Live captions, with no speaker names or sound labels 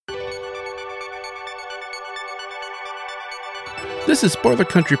This is Spoiler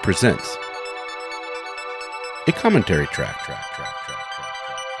Country Presents, a commentary track,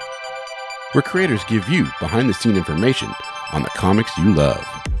 where creators give you behind-the-scene information on the comics you love.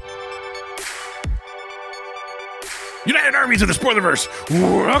 United Armies of the Spoilerverse,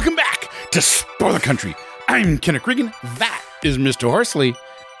 welcome back to Spoiler Country. I'm Kenneth Regan, that is Mr. Horsley,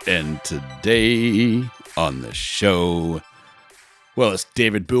 and today on the show, well, it's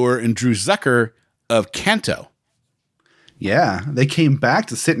David Booher and Drew Zucker of Canto. Yeah, they came back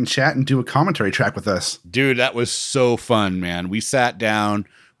to sit and chat and do a commentary track with us. Dude, that was so fun, man. We sat down,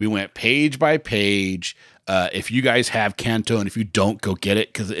 we went page by page. If you guys have Canto, and if you don't, go get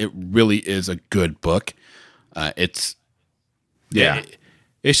it, because it really is a good book. It's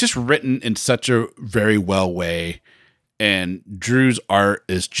just written in such a very well way, and Drew's art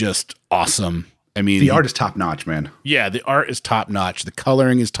is just awesome. I mean, the art is top notch, man. Yeah, the art is top notch. The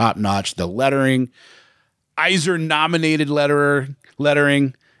coloring is top notch. The lettering, Eisner nominated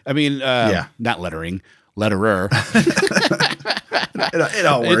lettering. I mean, not lettering, letterer. it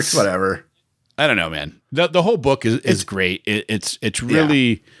all works. Whatever. I don't know, man. The whole book is great. It's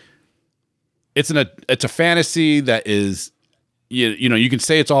really it's a fantasy that is you know you can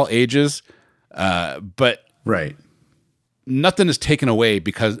say it's all ages, but right. Nothing is taken away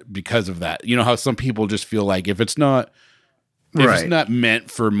because of that. You know how some people just feel like if it's not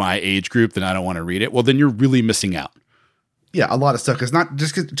meant for my age group, then I don't want to read it. Well, then you're really missing out. Yeah, a lot of stuff. Because not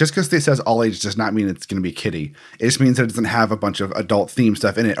just because it says all age does not mean it's going to be kiddie. It just means that it doesn't have a bunch of adult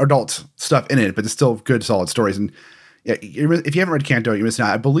stuff in it, but it's still good, solid stories. And yeah, if you haven't read Canto, you're missing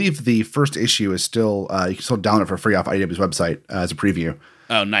out. I believe the first issue is still you can still download it for free off IDW's website as a preview.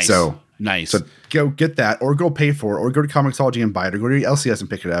 Oh, nice. Nice. So go get that, or go pay for it, or go to Comixology and buy it, or go to LCS and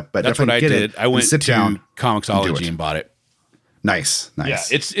pick it up. But that's what I did. I went to Comixology and bought it. Nice. Yeah,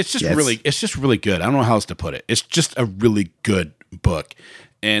 it's just really good. I don't know how else to put it. It's just a really good book,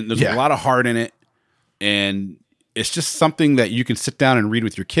 and there's a lot of heart in it, and it's just something that you can sit down and read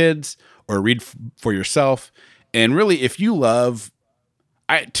with your kids or read for yourself. And really, if you love,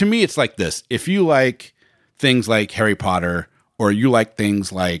 to me, it's like this: if you like things like Harry Potter, or you like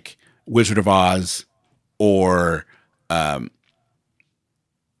things like Wizard of Oz, or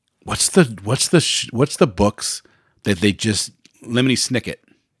what's the books that they just Lemony Snicket.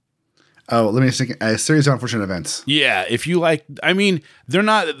 Oh, Lemony Snicket, a series of unfortunate events. Yeah, if you like, I mean, they're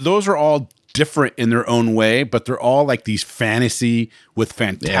not; those are all different in their own way, but they're all like these fantasy with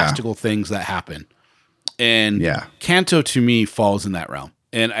fantastical things that happen. And Canto to me falls in that realm.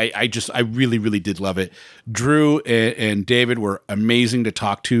 And I really, really did love it. Drew and David were amazing to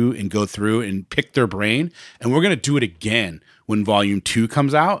talk to and go through and pick their brain. And we're going to do it again when volume 2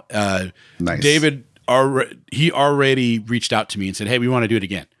 comes out. Nice. David, he already reached out to me and said, hey, we want to do it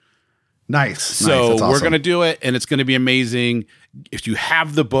again. Nice. So That's awesome. We're going to do it, and it's going to be amazing. If you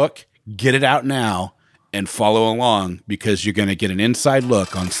have the book, get it out now and follow along, because you're going to get an inside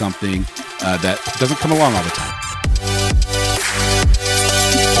look on something that doesn't come along all the time.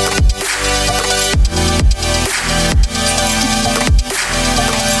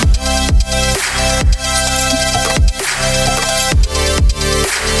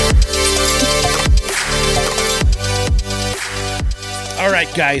 All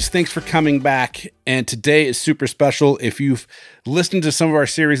right, guys, thanks for coming back. And today is super special. If you've listened to some of our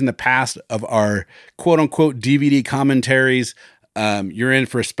series in the past of our quote-unquote DVD commentaries, you're in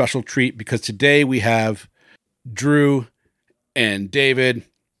for a special treat, because today we have Drew and David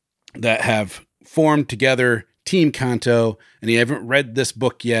that have formed together Team Canto, and you haven't read this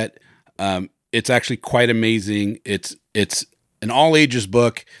book yet. It's actually quite amazing. It's an all-ages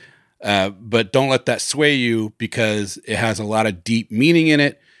book. But don't let that sway you, because it has a lot of deep meaning in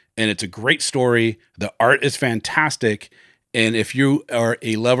it, and it's a great story. The art is fantastic. And if you are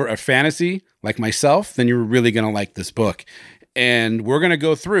a lover of fantasy like myself, then you're really going to like this book. And we're going to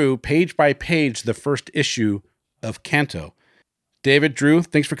go through page by page the first issue of Canto. David, Drew,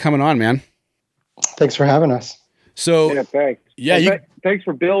 thanks for coming on, man. Thanks for having us. So, yeah, thanks. Yeah, thanks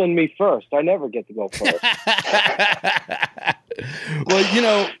for billing me first. I never get to go first. Well, you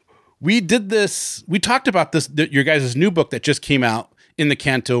know, we did this. We talked about this. Your guys' new book that just came out in the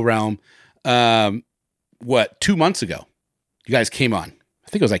Canto realm. 2 months ago? You guys came on. I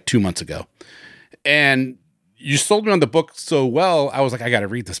think it was like 2 months ago, and you sold me on the book so well. I was like, I got to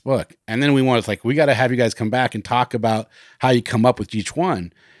read this book. And then we got to have you guys come back and talk about how you come up with each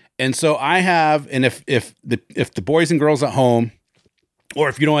one. And so I have, and if the boys and girls at home, or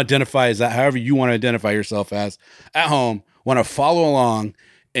if you don't identify as that, however you want to identify yourself as at home, want to follow along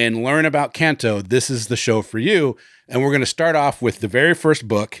and learn about Canto, this is the show for you. And we're going to start off with the very first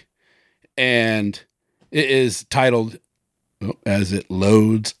book, and it is titled as it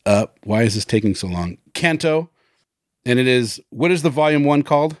loads up. Why is this taking so long? Canto. And it is, what is the volume 1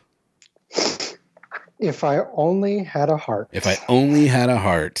 called? If I Only Had a Heart. If I Only Had a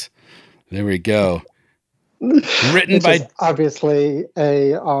Heart. There we go. Written Which by... is obviously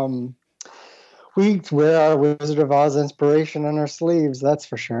a... we wear our Wizard of Oz inspiration on our sleeves, that's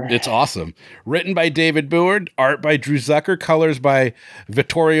for sure. It's awesome. Written by David Booher, art by Drew Zucker, colors by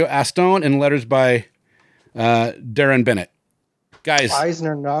Vittorio Astone, and letters by Darren Bennett. Guys,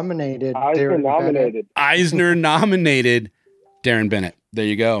 Eisner nominated. Eisner nominated Darren Bennett. There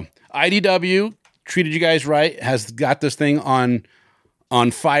you go. IDW treated you guys right. Has got this thing on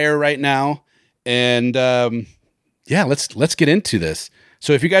fire right now, and yeah, let's get into this.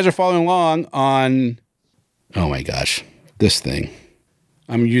 So if you guys are following along on, oh my gosh, this thing,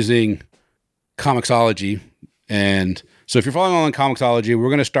 I'm using Comixology, and so if you're following along on Comixology, we're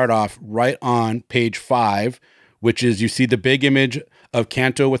going to start off right on page 5. Which is, you see the big image of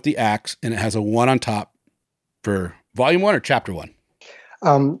Canto with the axe, and it has a 1 on top for volume 1 or chapter 1?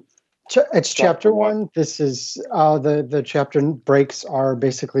 It's chapter 1. This is the chapter breaks are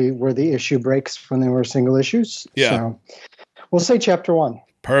basically where the issue breaks when they were single issues. Yeah. So we'll say chapter 1.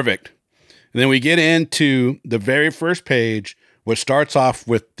 Perfect. And then we get into the very first page, which starts off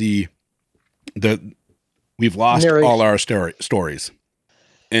with the we've lost narration. All our stories.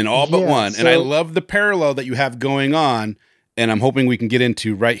 In all but one. And I love the parallel that you have going on, and I'm hoping we can get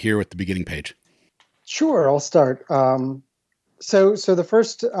into right here with the beginning page. Sure, I'll start. So the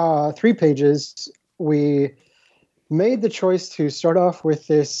first 3 pages, we made the choice to start off with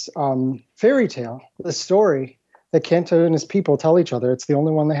this fairy tale, the story that Canto and his people tell each other. It's the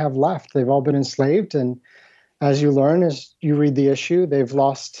only one they have left. They've all been enslaved, and as you learn, as you read the issue, they've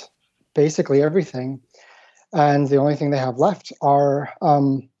lost basically everything. And the only thing they have left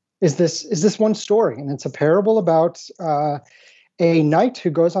is this one story, and it's a parable about a knight who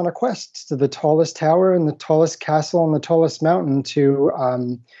goes on a quest to the tallest tower and the tallest castle and the tallest mountain to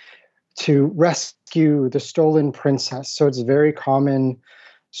rescue the stolen princess. So it's a very common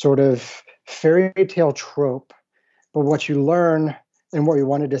sort of fairy tale trope. But what you learn and what we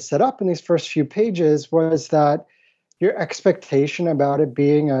wanted to set up in these first few pages was that your expectation about it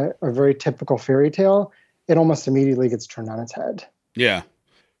being a very typical fairy tale, it almost immediately gets turned on its head. Yeah.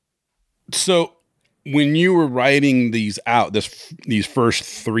 So when you were writing these out, these first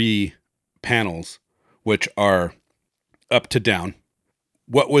 3 panels, which are up to down,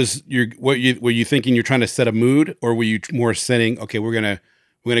 were you thinking you're trying to set a mood, or were you more setting, okay, we're gonna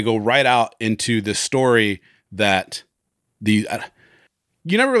go right out into the story that you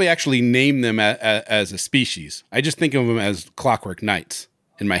never really actually name them as a species. I just think of them as Clockwork Knights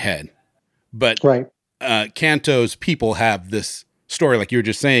in my head, but right. Canto's people have this story, like you were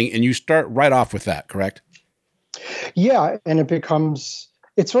just saying, and you start right off with that, correct? Yeah, and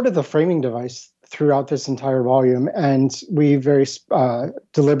it's sort of the framing device throughout this entire volume, and we very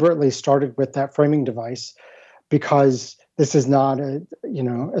deliberately started with that framing device because this is not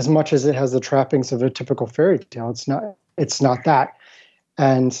as much as it has the trappings of a typical fairy tale, it's not that.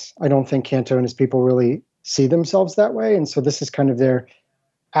 And I don't think Canto and his people really see themselves that way, and so this is kind of their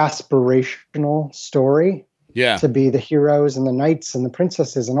aspirational story, to be the heroes and the knights and the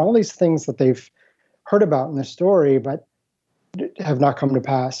princesses and all these things that they've heard about in the story but have not come to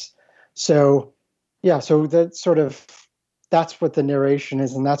pass. So that's what the narration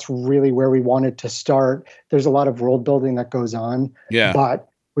is, and that's really where we wanted to start. There's a lot of world building that goes on, but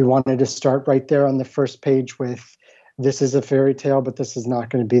we wanted to start right there on the first page with, this is a fairy tale, but this is not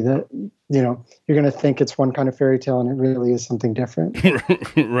going to be you're going to think it's one kind of fairy tale, and it really is something different.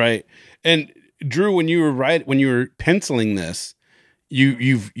 Right. And Drew, when you were penciling this,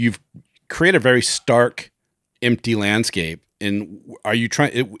 you've created a very stark, empty landscape. And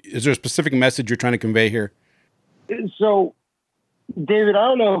is there a specific message you're trying to convey here? So, David, I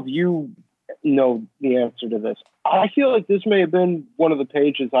don't know if you know the answer to this. I feel like this may have been one of the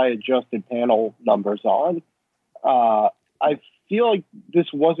pages I adjusted panel numbers on. I feel like this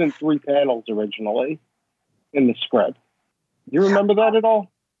wasn't 3 panels originally in the script. You remember that at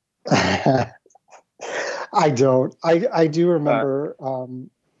all? I don't. I do remember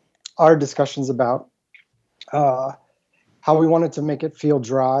our discussions about how we wanted to make it feel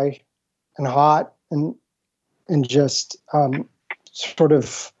dry and hot and just sort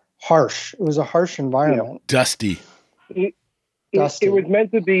of harsh. It was a harsh environment. Dusty. It was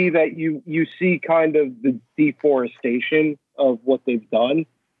meant to be that you see kind of the deforestation of what they've done,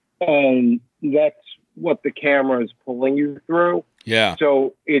 and that's what the camera is pulling you through. Yeah.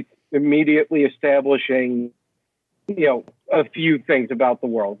 So it's immediately establishing, a few things about the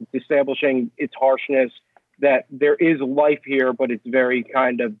world. It's establishing its harshness, that there is life here, but it's very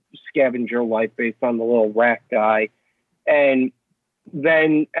kind of scavenger life based on the little rat guy. And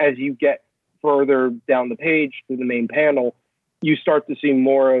then as you get further down the page to the main panel, you start to see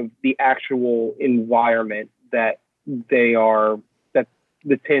more of the actual environment that that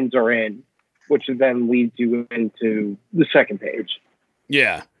the tins are in, which then leads you into the second page.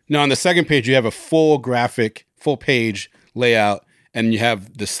 Yeah. Now on the second page, you have a full page layout, and you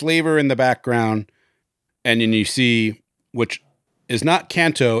have the slaver in the background, and then you see, which is not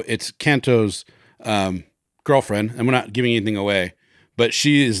Canto, it's Canto's girlfriend, and we're not giving anything away, but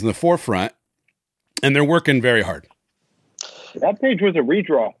she is in the forefront, and they're working very hard. That page was a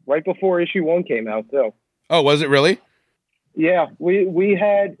redraw right before issue 1 came out, too. Oh, was it really? Yeah, we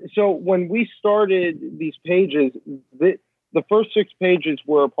had, so when we started these pages, the first 6 pages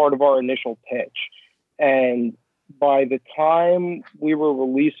were a part of our initial pitch. And by the time we were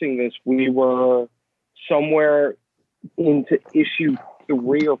releasing this, we were somewhere into issue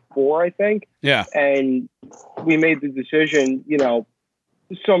 3 or 4, I think. Yeah. And we made the decision,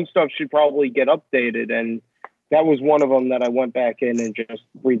 some stuff should probably get updated. And that was one of them that I went back in and just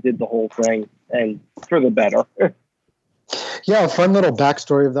redid the whole thing, and for the better. Yeah, a fun little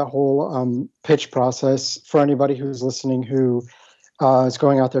backstory of that whole pitch process for anybody who's listening who is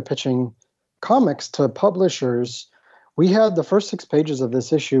going out there pitching comics to publishers. We had the first 6 pages of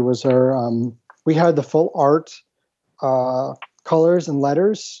this issue was we had the full art, colors and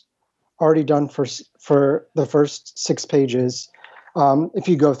letters already done for the first 6 pages. If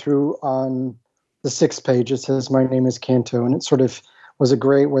you go through on the 6th page, it says, "My name is Canto," and it sort of was a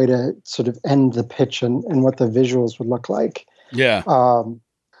great way to sort of end the pitch and what the visuals would look like. Yeah.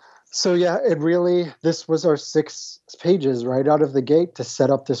 So yeah, this was our 6 pages right out of the gate to set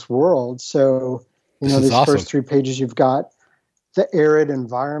up this world. So, these awesome. first 3 pages, you've got the arid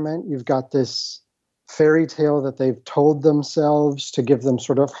environment. You've got this fairy tale that they've told themselves to give them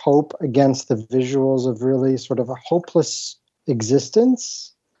sort of hope against the visuals of really sort of a hopeless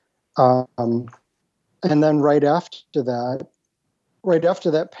existence. And then right after that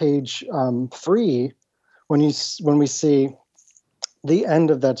page 3, when we see the end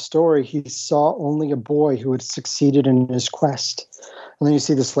of that story, he saw only a boy who had succeeded in his quest. And then you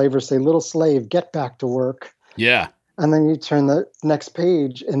see the slaver say, "Little slave, get back to work." Yeah. And then you turn the next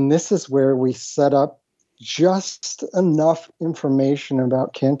page, and this is where we set up just enough information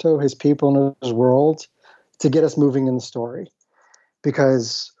about Canto, his people, and his world to get us moving in the story.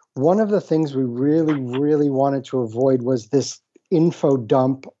 Because one of the things we really, really wanted to avoid was this info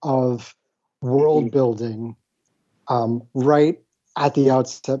dump of world building right at the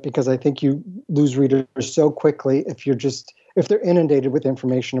outset, because I think you lose readers so quickly if they're inundated with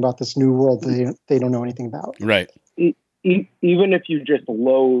information about this new world they don't know anything about. Right. Even if you just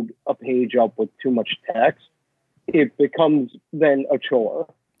load a page up with too much text, it becomes then a chore.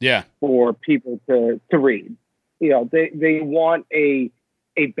 Yeah. For people to read. They want a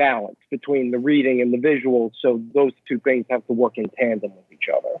balance between the reading and the visuals, so those 2 things have to work in tandem with each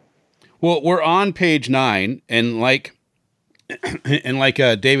other. Well, we're on page 9, and like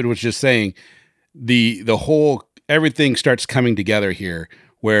David was just saying, the whole everything starts coming together here,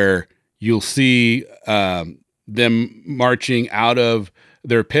 where you'll see them marching out of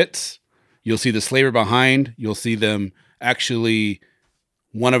their pits. You'll see the slaver behind. You'll see them actually,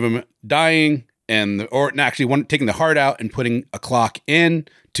 one of them dying, one taking the heart out and putting a clock in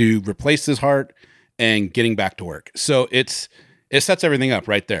to replace his heart and getting back to work. So it sets everything up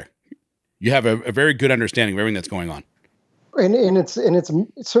right there. You have a very good understanding of everything that's going on. And it's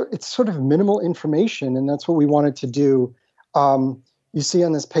sort of minimal information, and that's what we wanted to do. You see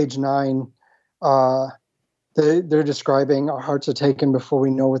on this page 9, they're describing our hearts are taken before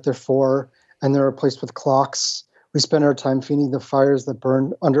we know what they're for, and they're replaced with clocks. We spend our time feeding the fires that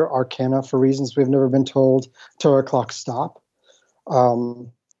burn under Arcana for reasons we've never been told till our clocks stop.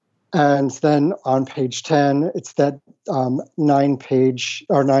 And then on page 10, it's that 9-panel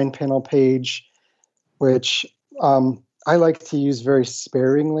page, which I like to use very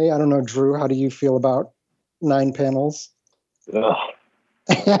sparingly. I don't know, Drew, how do you feel about 9 panels? It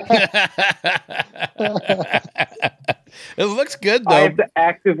looks good, though. I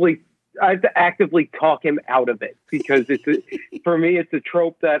have to actively talk him out of it, because for me, it's a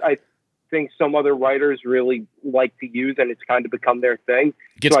trope that I think some other writers really like to use, and it's kind of become their thing.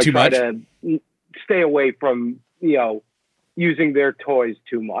 Gets too much. I try to stay away from, using their toys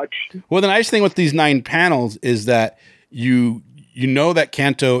too much. Well, the nice thing with these 9 panels is that you know that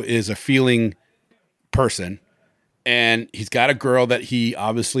Canto is a feeling person, and he's got a girl that he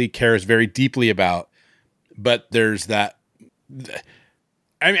obviously cares very deeply about, but there's that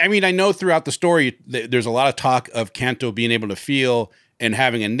I mean, I know throughout the story, there's a lot of talk of Canto being able to feel and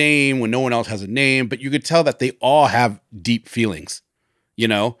having a name when no one else has a name, but you could tell that they all have deep feelings, you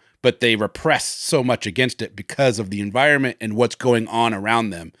know, but they repress so much against it because of the environment and what's going on around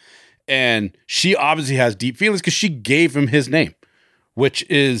them. And she obviously has deep feelings because she gave him his name, which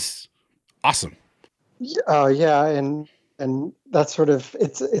is awesome. Yeah, and that's sort of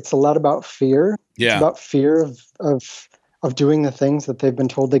it's a lot about fear. Yeah. It's about fear of doing the things that they've been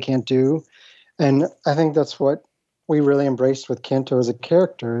told they can't do. And I think that's what we really embraced with Canto as a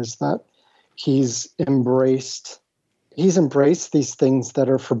character, is that he's embraced these things that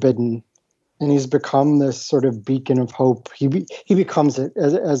are forbidden, and he's become this sort of beacon of hope. He becomes it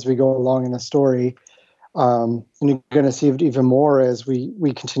as we go along in the story. And you're going to see it even more as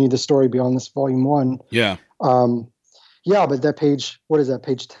we continue the story beyond this volume 1. Yeah. Yeah, but that page, what is that,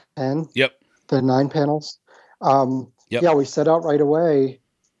 page 10? Yep. The 9 panels. Yep. Yeah, we set out right away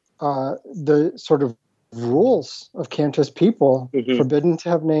the sort of rules of Canto's people. Mm-hmm. Forbidden to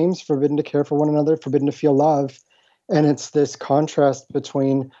have names, forbidden to care for one another, forbidden to feel love. And it's this contrast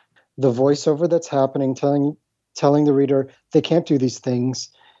between the voiceover that's happening, telling the reader they can't do these things.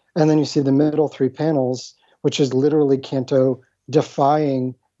 And then you see the middle 3 panels, which is literally Canto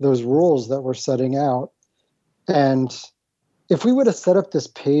defying those rules that we're setting out. And if we would have set up this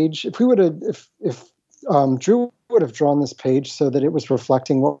page, if Drew would have drawn this page so that it was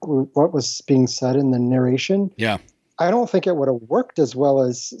reflecting what was being said in the narration, Yeah, I don't think it would have worked as well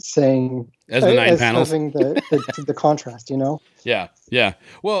as saying as the 9 panels, having the contrast, you know? Yeah, yeah.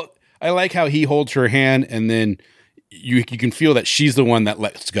 Well, I like how he holds her hand, and then you can feel that she's the one that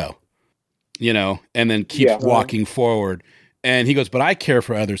lets go, you know, and then keeps walking forward. And he goes, "But I care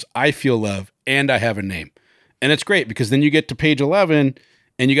for others. I feel love, and I have a name." And it's great because then you get to page 11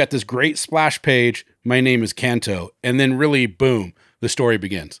 and you got this great splash page. My name is Canto. And then really, boom, the story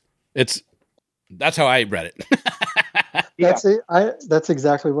begins. That's how I read it. That's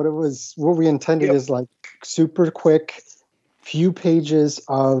exactly what it was. What we intended is like super quick, few pages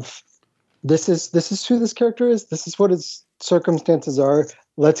of this is who this character is. This is what his circumstances are.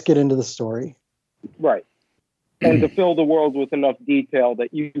 Let's get into the story. Right. And to fill the world with enough detail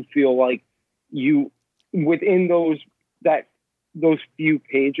that you feel like you, within those few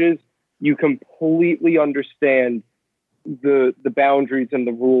pages, you completely understand the boundaries and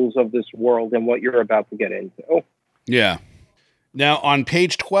the rules of this world and what you're about to get into. Yeah. Now on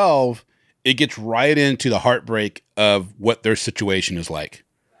page 12, it gets right into the heartbreak of what their situation is like.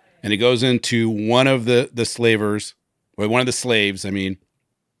 And it goes into one of the slavers, or one of the slaves,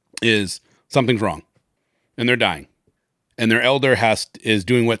 is something's wrong and they're dying. And their elder is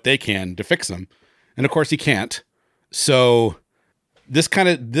doing what they can to fix them. And of course he can't. So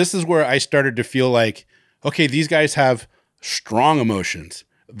this is where I started to feel like, okay, these guys have strong emotions.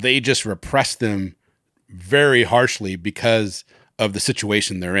 They just repress them very harshly because of the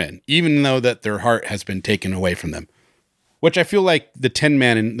situation they're in, even though that their heart has been taken away from them, which I feel like the Tin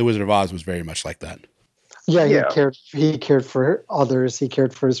Man in The Wizard of Oz was very much like that. Yeah. He cared for others. He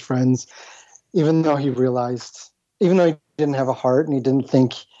cared for his friends, even though he didn't have a heart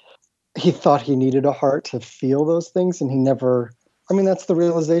and he thought he needed a heart to feel those things. And he never, that's the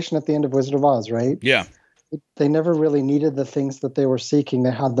realization at the end of Wizard of Oz, right? Yeah. They never really needed the things that they were seeking.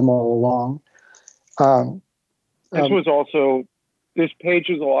 They had them all along. This page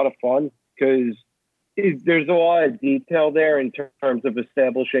is a lot of fun because there's a lot of detail there in terms of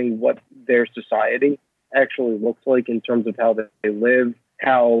establishing what their society actually looks like in terms of how they live,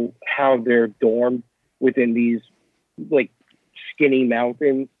 how they're dormed within these like skinny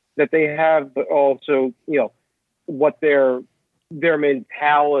mountains that they have, but also, what their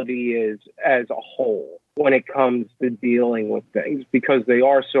mentality is as a whole when it comes to dealing with things, because they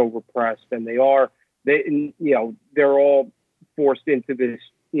are so repressed and they're all forced into this,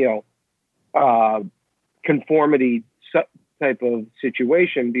 conformity type of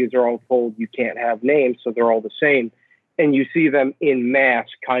situation because they're all told you can't have names, so they're all the same. And you see them in mass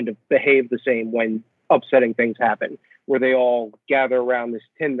kind of behave the same when upsetting things happen, where they all gather around this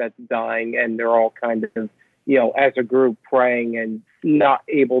tin that's dying and they're all kind of, as a group praying and not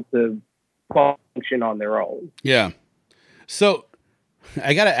able to function on their own. Yeah. So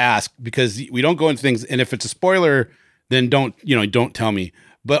I got to ask, because we don't go into things, and if it's a spoiler, then don't tell me,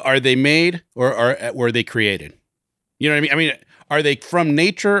 but are they made or were they created? You know what I mean? Are they from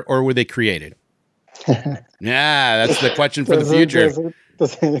nature or were they created? Yeah, that's the question for the future.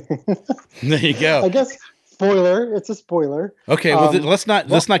 There you go. I guess spoiler. It's a spoiler. Okay, well, let's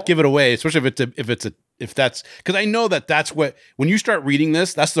not give it away, especially if that's because I know that's what, when you start reading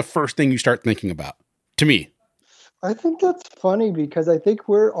this, that's the first thing you start thinking about. To me. I think that's funny because I think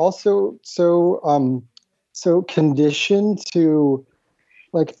we're also so conditioned to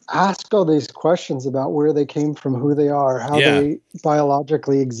like ask all these questions about where they came from, who they are, how they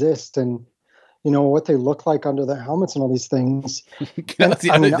biologically exist, and what they look like under their helmets and all these things. That's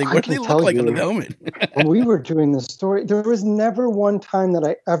the other thing. I What do they can look tell like you, under the helmet? when we were doing this story, there was never one time that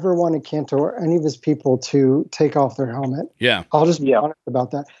I ever wanted Canto or any of his people to take off their helmet. Yeah. I'll just be honest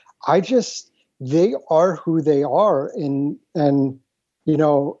about that. They are who they are. And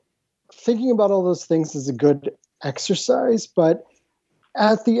thinking about all those things is a good exercise. But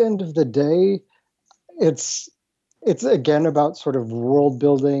at the end of the day, it's again about sort of world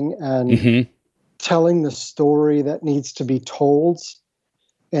building and telling the story that needs to be told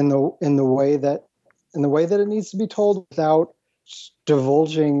in the way that it needs to be told without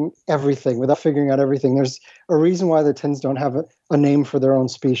divulging everything, without figuring out everything. There's a reason why the Tins don't have a name for their own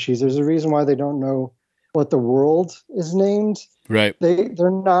species. There's a reason why they don't know what the world is named. Right. They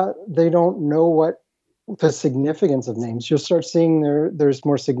don't know what the significance of names. You'll start seeing there's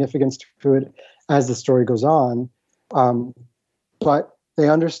more significance to it as the story goes on. But they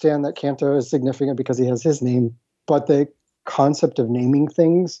understand that Canto is significant because he has his name, but the concept of naming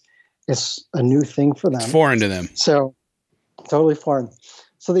things is a new thing for them. It's foreign to them. So totally foreign.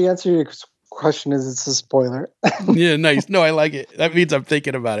 So the answer to your question is it's a spoiler. Yeah, nice. No, I like it. That means I'm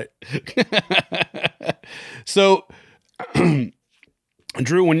thinking about it. So,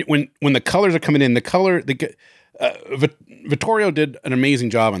 Drew, when the colors are coming in, Vittorio did an amazing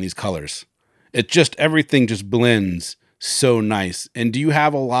job on these colors. Everything just blends so nice. And do you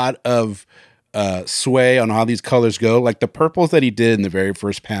have a lot of sway on how these colors go? Like the purples that he did in the very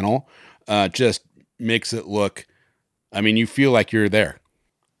first panel just makes it look, I mean, you feel like you're there.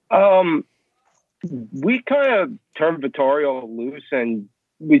 We kind of turned Vittorio loose, and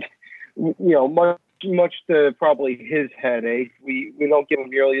we, much to probably his headache, we don't give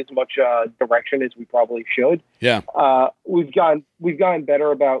him nearly as much direction as we probably should. Yeah. We've gotten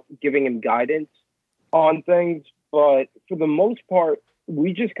better about giving him guidance on things, but for the most part,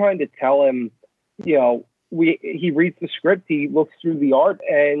 we just kind of tell him, he reads the script, he looks through the art,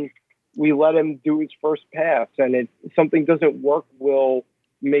 and we let him do his first pass. And if something doesn't work, we'll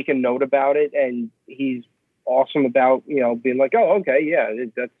make a note about it. And he's awesome about, being like, oh, okay, yeah,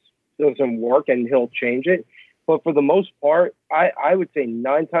 that doesn't work, and he'll change it. But for the most part, I would say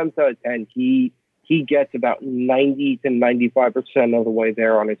 9 times out of 10, he gets about 90 to 95% of the way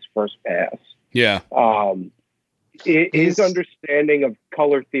there on his first pass. Yeah. His understanding of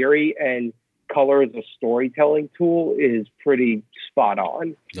color theory and color as a storytelling tool is pretty spot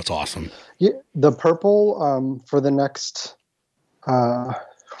on. That's awesome. Yeah, the purple for the next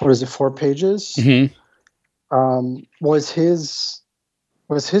 4 pages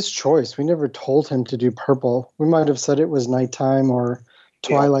was his choice. We never told him to do purple. We might have said it was nighttime or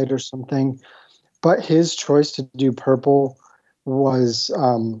twilight or something, but his choice to do purple was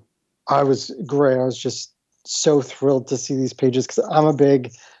I was great. I was just so thrilled to see these pages because I'm a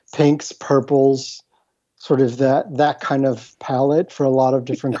big pinks, purples, sort of that kind of palette for a lot of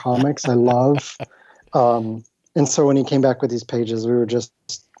different comics I love. And so when he came back with these pages, we were just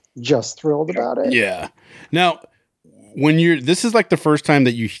thrilled about it. Yeah. Now, this is like the first time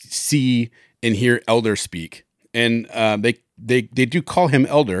that you see and hear Elder speak, and they do call him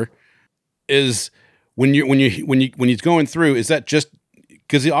Elder. Is when he's going through, is that just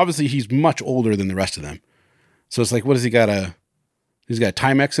because obviously he's much older than the rest of them? So it's like, what has he got? He's got a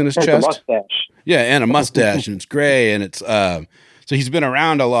Timex in his chest. A mustache. Yeah, and a mustache, and it's gray, and it's so he's been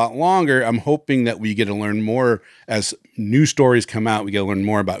around a lot longer. I'm hoping that we get to learn more as new stories come out. We get to learn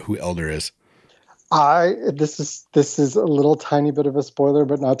more about who Elder is. This is a little tiny bit of a spoiler,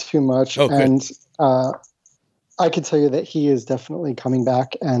 but not too much. Oh, good. And I can tell you that he is definitely coming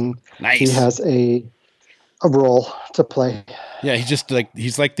back, and he has a role to play. Yeah,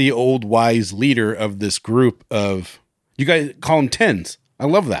 he's like the old wise leader of this group of, you guys call them Tins. I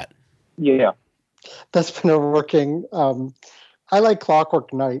love that. Yeah, that's been a working. I like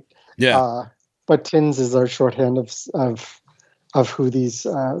Clockwork Knight. Yeah, but Tins is our shorthand of who these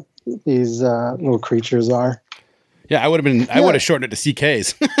little creatures are. Yeah, I would have shortened it to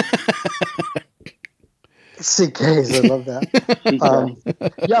CKs. CKs, I love that.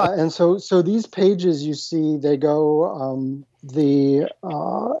 Yeah, and so these pages you see, they go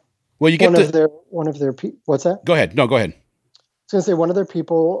well, you get one of their what's that? Go ahead. No, go ahead. I was going to say one of their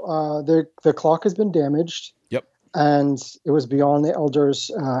people, their clock has been damaged. Yep. And it was beyond the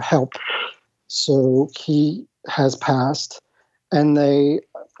Elder's help, so he has passed. And I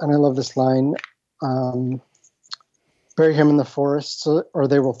love this line. bury him in the forests, or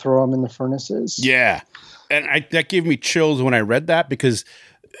they will throw him in the furnaces. Yeah. And that gave me chills when I read that, because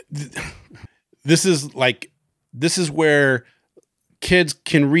this is where kids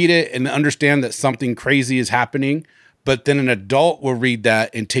can read it and understand that something crazy is happening, but then an adult will read that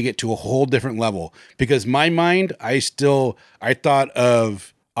and take it to a whole different level. Because my mind, I thought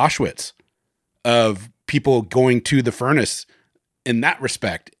of Auschwitz, of people going to the furnace in that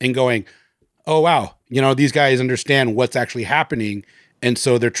respect and going, oh, wow, these guys understand what's actually happening. And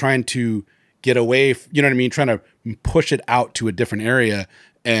so they're trying to get away, you know what I mean? Trying to push it out to a different area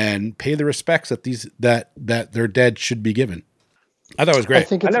and pay the respects that their dead should be given. I thought it was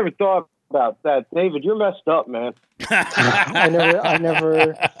great. I never thought about that. David, you're messed up, man. I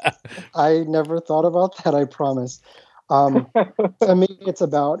never thought about that. I promise. To me, it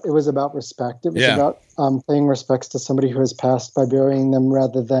was about respect. It was about paying respects to somebody who has passed by burying them,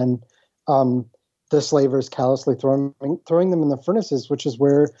 rather than the slavers callously throwing them in the furnaces, which is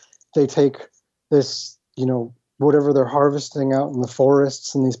where they take this, whatever they're harvesting out in the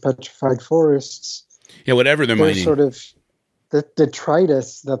forests, and these petrified forests. Yeah, whatever they're mining. Sort of the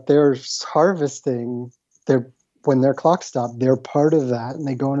detritus that they're harvesting. When their clock stop, they're part of that, and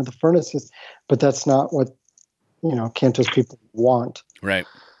they go into the furnaces. But that's not what Canto's people want. Right.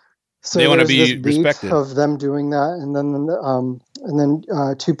 So they want to be respected of them doing that, and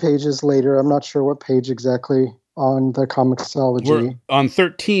then 2 pages later, I'm not sure what page exactly on the Comixology. On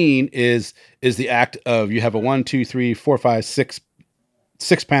 13 is the act of, you have a 1, 2, 3, 4, 5, 6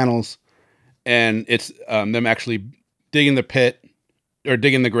 panels, and it's them actually digging the pit or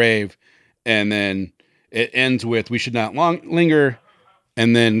digging the grave, and then it ends with "we should not linger,"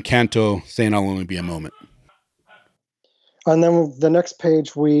 and then Canto saying, "I'll only be a moment." And then the next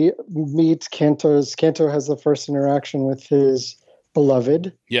page, we meet Canto has the first interaction with his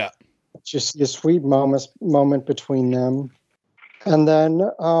beloved. Yeah. Just a sweet moment between them. And then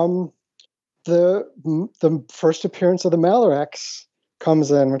the first appearance of the Malarax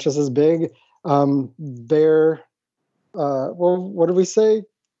comes in, which is this big bear. What did we say,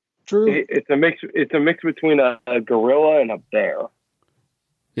 Drew? It's a mix between a gorilla and a bear.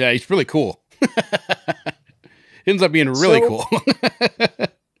 Yeah, he's really cool. Ends up being really cool.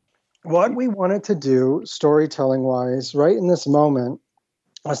 What we wanted to do, storytelling wise, right in this moment,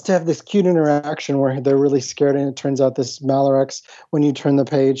 was to have this cute interaction where they're really scared, and it turns out this Malarax, when you turn the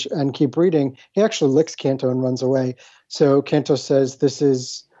page and keep reading, he actually licks Canto and runs away. So Canto says, "This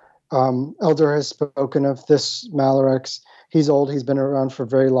is Elder has spoken of this Malarax. He's old. He's been around for a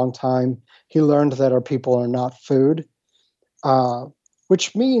very long time. He learned that our people are not food."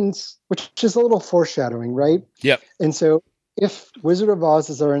 Which is a little foreshadowing, right? Yep. And so if Wizard of Oz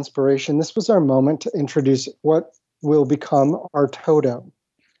is our inspiration, this was our moment to introduce what will become our Toto,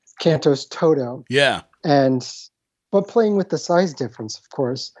 Canto's Toto. Yeah. But playing with the size difference, of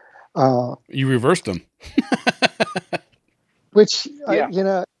course. You reversed them. Which,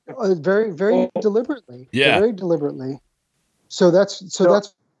 very, very deliberately. Yeah. Very deliberately. So that's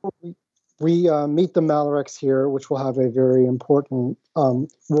we meet the Malarax here, which will have a very important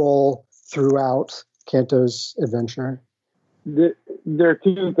role throughout Canto's adventure. There are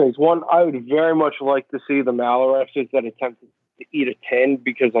 2 things. One, I would very much like to see the Malaraxes that attempted to eat a tin,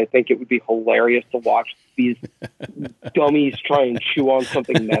 because I think it would be hilarious to watch these dummies try and chew on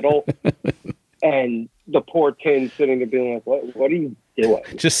something metal. And the poor tin sitting there being like, what are you doing?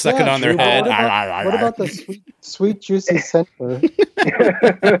 Just sucking on their head. What about the sweet juicy center?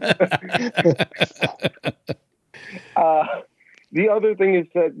 The other thing is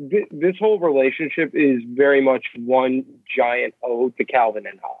that this whole relationship is very much one giant ode to Calvin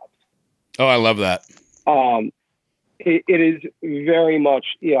and Hobbes. Oh, I love that. It is very much,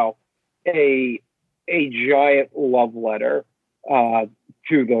 a giant love letter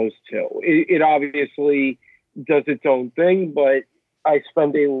to those two. It obviously does its own thing, but I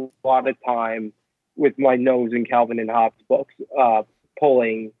spend a lot of time with my nose in Calvin and Hobbes books,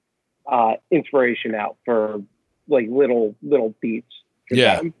 pulling inspiration out for like little beats.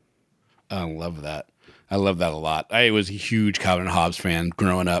 Yeah. Them. I love that. I love that a lot. I was a huge Calvin and Hobbes fan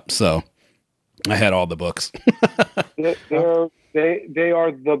growing up, so I had all the books. They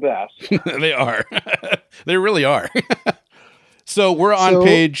are the best. They are. They really are. So we're on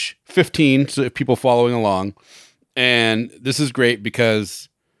page 15, so if people following along. And this is great because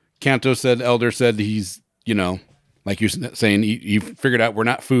Elder said he's, like you're saying, he figured out we're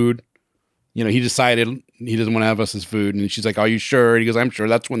not food. He decided he doesn't want to have us as food. And she's like, "Are you sure?" He goes, "I'm sure."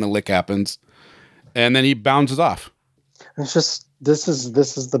 That's when the lick happens. And then he bounces off. It's just, this is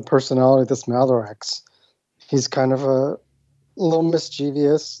the personality of this Malarax. He's kind of a little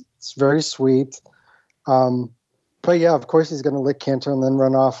mischievous. It's very sweet. But yeah, of course he's going to lick Canto and then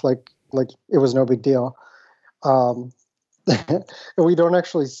run off like it was no big deal. And we don't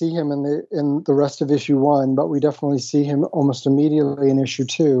actually see him in the rest of issue 1, but we definitely see him almost immediately in issue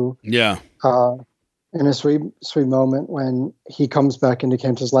 2. Yeah. In a sweet moment when he comes back into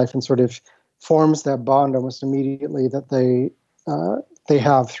Canto's life and sort of forms that bond almost immediately that they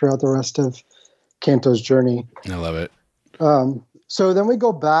have throughout the rest of Canto's journey. I love it. So then we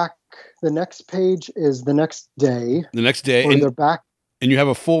go back. The next page is the next day. The next day. And they're back. And you have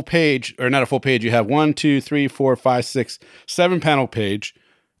a full page, or not a full page. You have 1, 2, 3, 4, 5, 6, 7 panel page,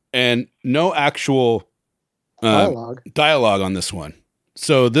 and no actual dialogue on this one.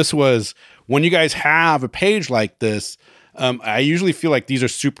 So this was, when you guys have a page like this, I usually feel like these are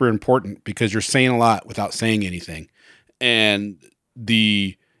super important because you're saying a lot without saying anything. And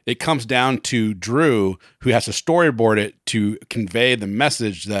it comes down to Drew, who has to storyboard it to convey the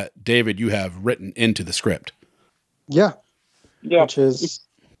message that, David, you have written into the script. Yeah. Yeah. Which is,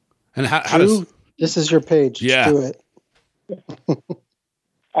 and how does this is your page. Yeah. Just do it.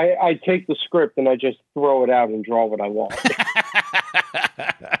 I take the script and I just throw it out and draw what I want.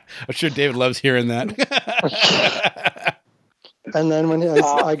 I'm sure David loves hearing that. And then when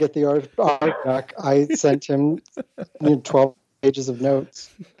I get the art back, I sent him 12 pages of notes.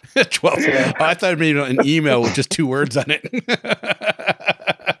 12. I thought maybe an email with just 2 words on it.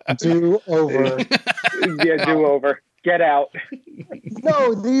 Do over. Yeah, do over. Get out.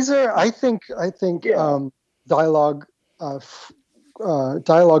 No, these are. I think. Dialogue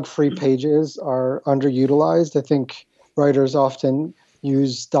free pages are underutilized. I think writers often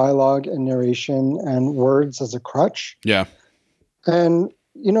use dialogue and narration and words as a crutch. Yeah. And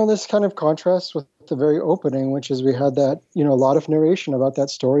this kind of contrasts with the very opening, which is we had that a lot of narration about that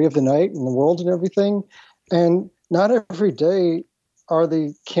story of the night and the world and everything. And not every day are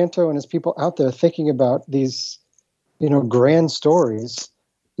the Canto and his people out there thinking about these grand stories.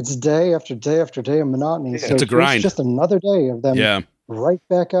 It's day after day after day of monotony. So it's a grind. It's just another day of them right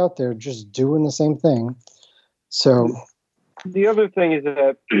back out there just doing the same thing. So the other thing is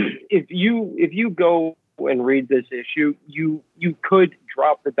that if you go and read this issue, you could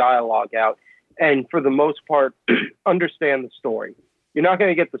drop the dialogue out and for the most part understand the story. You're not going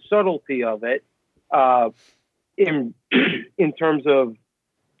to get the subtlety of it in terms of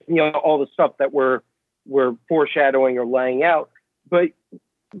all the stuff that we're foreshadowing or laying out. But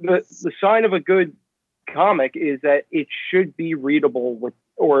the sign of a good comic is that it should be readable with,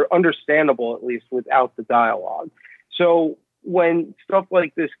 or understandable at least, without the dialogue. So when stuff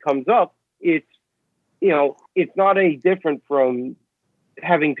like this comes up, it's not any different from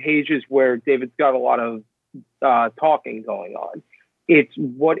having pages where David's got a lot of talking going on. It's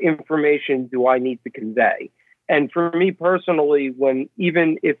what information do I need to convey? And for me personally,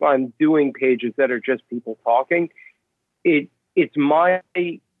 even if I'm doing pages that are just people talking, it's my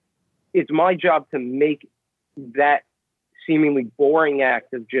job to make that seemingly boring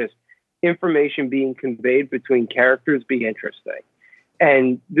act of just information being conveyed between characters be interesting.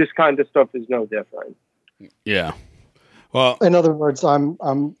 And this kind of stuff is no different. Yeah. Well, in other words, I'm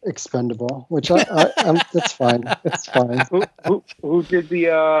expendable, which I'm that's fine. It's fine. Who did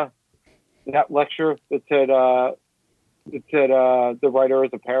that lecture that said the writer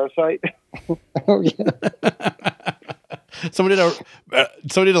is a parasite? Oh yeah. Somebody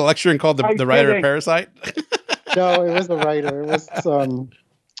did a lecture and called the writer a parasite. No, it was the writer. It was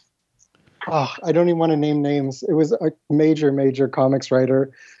I don't even want to name names. It was a major comics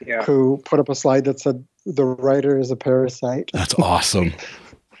writer who put up a slide that said the writer is a parasite. That's awesome.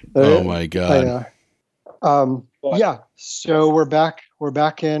 Oh my God. Yeah. So we're back. We're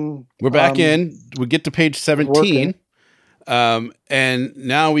back in. We get to page 17. And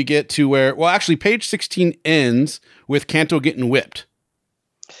now we get to actually page 16 ends with Canto getting whipped.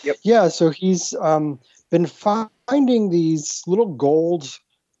 Yep. Yeah. So he's been finding these little gold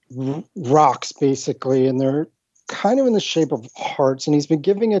rocks basically, and they're kind of in the shape of hearts, and he's been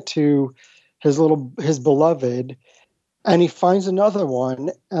giving it to his beloved, and he finds another one,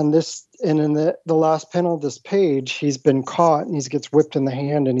 and in the last panel of this page, he's been caught and he gets whipped in the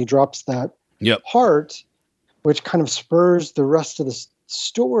hand, and he drops that heart, which kind of spurs the rest of the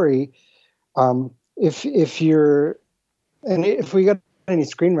story. If we got any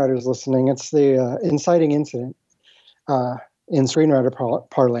screenwriters listening, it's the inciting incident in screenwriter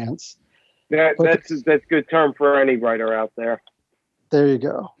parlance. That's good term for any writer out there. There you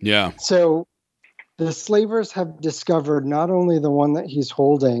go. Yeah. So the slavers have discovered not only the one that he's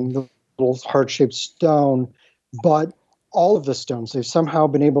holding, the little heart-shaped stone, but all of the stones. They've somehow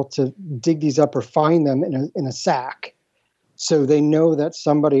been able to dig these up or find them in a sack. So they know that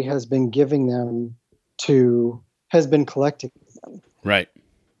somebody has been giving them to has been collecting them. Right.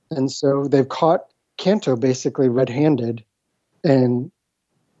 And so they've caught Canto basically red-handed and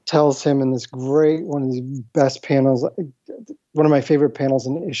tells him in this great, one of the best panels, one of my favorite panels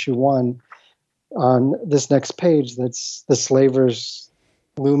in issue 1, on this next page, that's the slavers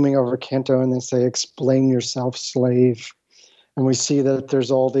looming over Canto, and they say, "Explain yourself, slave." And we see that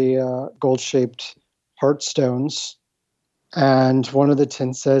there's all the gold-shaped heartstones. And one of the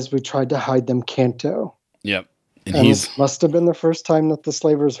tints says, "We tried to hide them, Canto." Yep. And this must have been the first time that the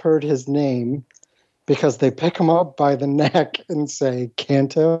slavers heard his name, because they pick him up by the neck and say,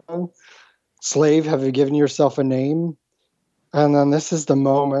 "Canto, slave, have you given yourself a name?" And then this is the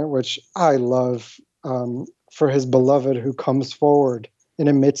moment which I love, for his beloved, who comes forward and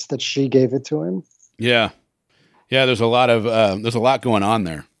admits that she gave it to him. Yeah. Yeah. There's a lot going on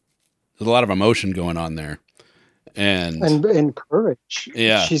there. There's a lot of emotion going on there. And courage.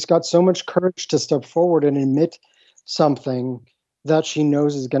 Yeah. She's got so much courage to step forward and admit something that she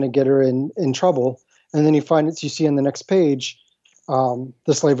knows is going to get her in trouble. And then you see on the next page,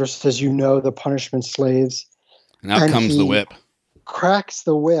 the slaver says, the punishment, slaves. And out comes the whip. Cracks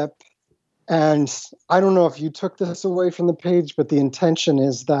the whip. And I don't know if you took this away from the page, but the intention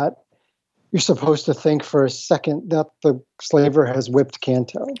is that you're supposed to think for a second that the slaver has whipped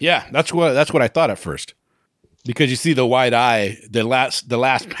Canto. Yeah, that's what I thought at first. Because you see the wide eye, the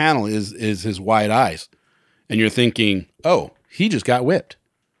last panel is his wide eyes. And you're thinking, "Oh, he just got whipped."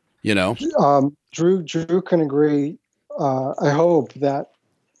 Drew can agree. I hope that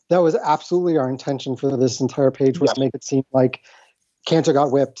was absolutely our intention for this entire page, was to make it seem like Canto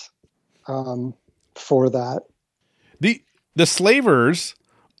got whipped for that. The slavers,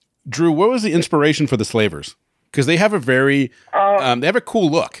 Drew, what was the inspiration for the slavers? Because they have a very they have a cool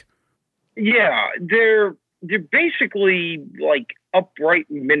look. Yeah, they're basically like upright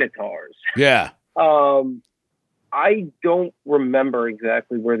minotaurs. Yeah. I don't remember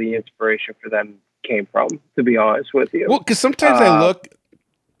exactly where the inspiration for them came from, to be honest with you. Well, because sometimes I look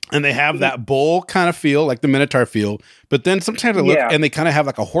and they have that bull kind of feel, like the minotaur feel, but then sometimes I look and they kind of have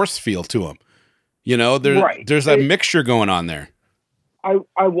like a horse feel to them. There's a mixture going on there.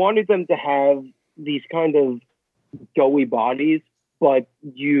 I wanted them to have these kind of doughy bodies, but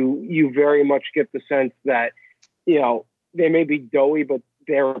you very much get the sense that, they may be doughy, but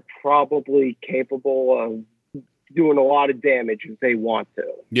they're probably capable of doing a lot of damage if they want to.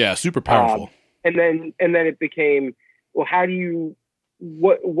 Yeah, super powerful. And then it became, well, how do you,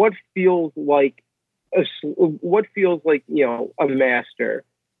 what feels like a master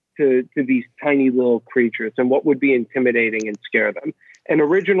to these tiny little creatures, and what would be intimidating and scare them? And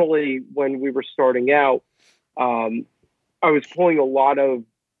originally, when we were starting out, I was pulling a lot of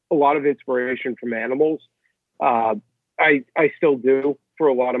inspiration from animals. I still do for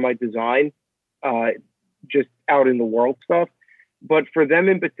a lot of my design, just out in the world stuff. But for them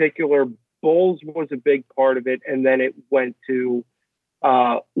in particular, bulls was a big part of it. And then it went to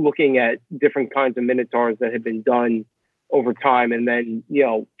looking at different kinds of minotaurs that had been done over time. And then,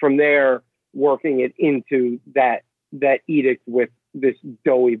 from there, working it into that edict with this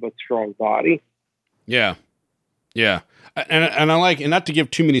doughy but strong body. Yeah. Yeah. And I like, and not to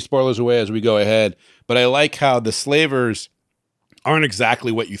give too many spoilers away as we go ahead, but I like how the slavers aren't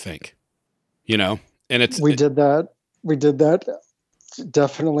exactly what you think, and we did that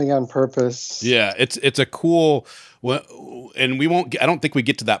definitely on purpose. Yeah. It's a cool, and I don't think we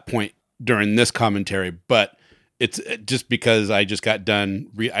get to that point during this commentary, but it's just because I just got done.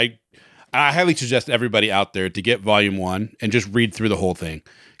 I highly suggest everybody out there to get volume 1 and just read through the whole thing.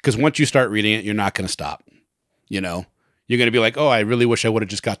 Because once you start reading it, you're not going to stop. You're going to be like, "Oh, I really wish I would have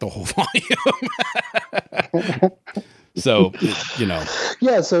just got the whole volume." So,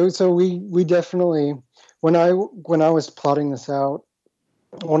 Yeah. So we definitely, when I was plotting this out,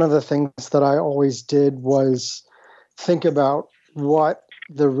 one of the things that I always did was think about what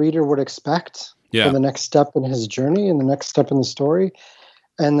the reader would expect for the next step in his journey and the next step in the story,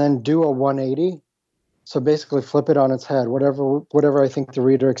 and then do a 180. So basically flip it on its head. Whatever I think the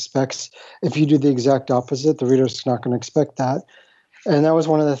reader expects, if you do the exact opposite, the reader's not going to expect that. And that was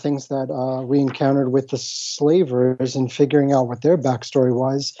one of the things that we encountered with the slavers in figuring out what their backstory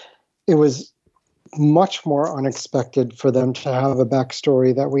was. It was much more unexpected for them to have a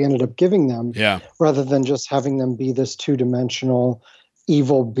backstory that we ended up giving them, rather than just having them be this two-dimensional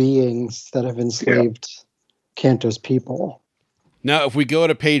evil beings that have enslaved Canto's people. Now, if we go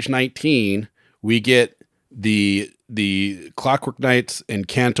to page 19, we get the Clockwork Knights and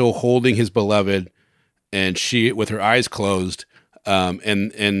Canto holding his beloved, and she with her eyes closed,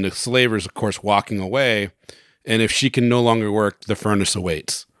 and the slavers, of course, walking away. And if she can no longer work, the furnace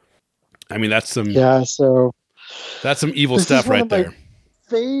awaits. I mean, that's some. Yeah. So That's some evil This stuff is one right of my there.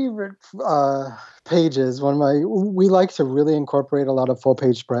 favorite pages. We like to really incorporate a lot of full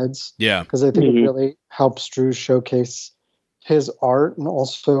page spreads. Yeah. Because I think it really helps Drew showcase his art, and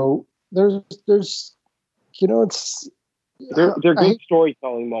also there's it's they're good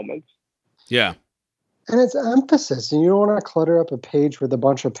storytelling moments. Yeah. And it's emphasis, and you don't want to clutter up a page with a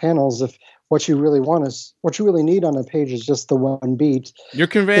bunch of panels if what you really need on a page is just the one beat. You're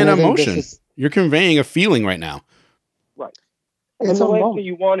conveying emotion. You're conveying a feeling right now. Right. And the last thing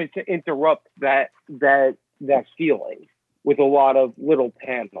you want is to interrupt that feeling with a lot of little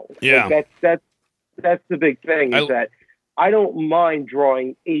panels. Yeah. Like that's the big thing is that I don't mind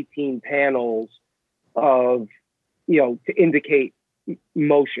drawing 18 panels of, to indicate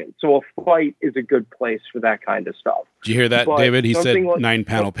motion. So a fight is a good place for that kind of stuff. Did you hear that, David? He said 9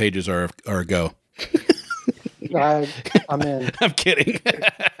 panel pages are a go. I'm in. I'm kidding.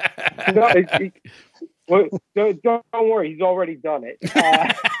 Don't worry, he's already done it.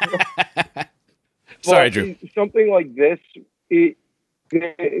 Sorry, Drew. Something like this,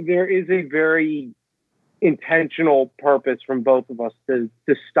 there is a very intentional purpose from both of us to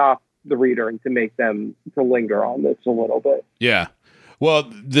stop the reader and to make them to linger on this a little bit. Yeah.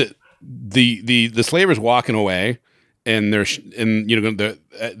 Well, the slavers walking away, and they're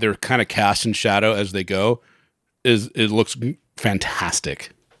kind of cast in shadow as they go. It looks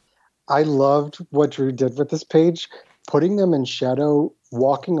fantastic. I loved what Drew did with this page, putting them in shadow,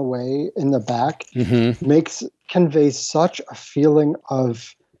 walking away in the back conveys such a feeling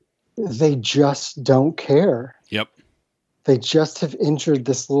of they just don't care. Yep. They just have injured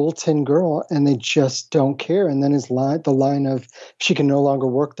this little tin girl and they just don't care. And then the line of she can no longer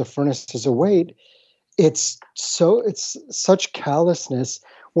work, the furnace is a weight. It's such callousness,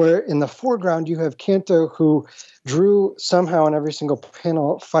 where in the foreground you have Canto, who Drew somehow in every single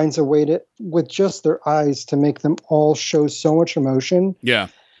panel finds a way to, with just their eyes, to make them all show so much emotion. Yeah.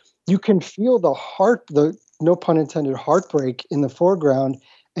 You can feel the no pun intended, heartbreak in the foreground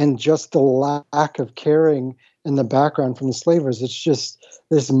and just the lack of caring in the background from the slavers. It's just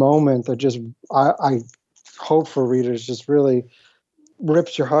this moment that just, I hope for readers, just really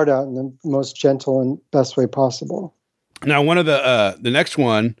rips your heart out in the most gentle and best way possible. Now, one of the next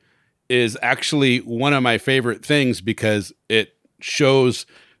one is actually one of my favorite things because it shows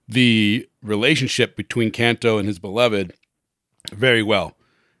the relationship between Canto and his beloved very well.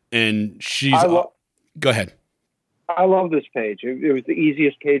 And go ahead. I love this page. It was the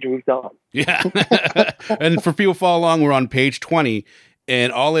easiest page we've done. Yeah. And for people follow along, we're on page 20,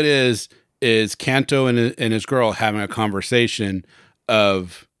 and all it is Canto and his girl having a conversation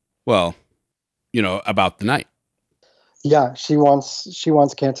of, about the night. Yeah, she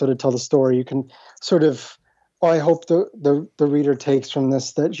wants Canto to tell the story. You can sort of, I hope the reader takes from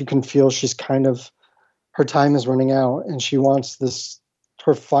this that you can feel she's kind of, her time is running out, and she wants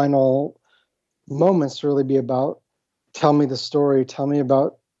her final moments to really be about, tell me the story, tell me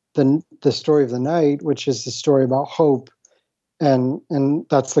about the story of the night, which is the story about hope, and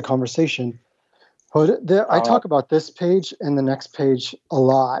that's the conversation. But I talk about this page and the next page a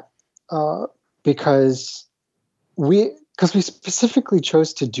lot because we specifically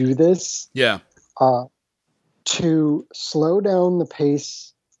chose to do this. Yeah. To slow down the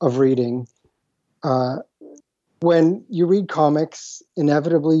pace of reading. When you read comics,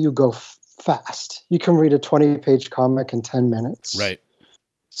 inevitably you go fast. You can read a 20-page comic in 10 minutes. Right.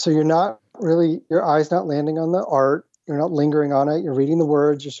 So your eye's not landing on the art. You're not lingering on it. You're reading the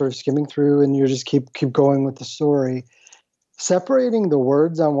words. You're sort of skimming through, and you just keep going with the story. Separating the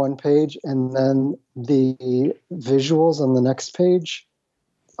words on one page and then the visuals on the next page,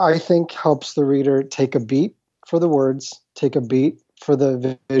 I think helps the reader take a beat for the words, take a beat for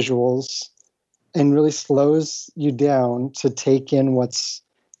the visuals, and really slows you down to take in what's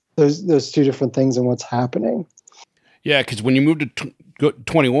those two different things and what's happening. Yeah, because when you move to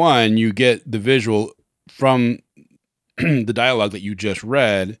 21, you get the visual from the dialogue that you just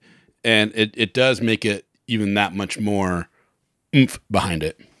read, and it does make it even that much more oomph behind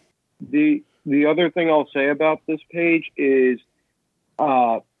it. The other thing I'll say about this page is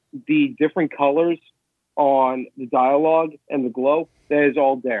the different colors on the dialogue and the glow. That is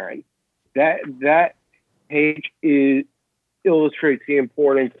all Darren. That page illustrates the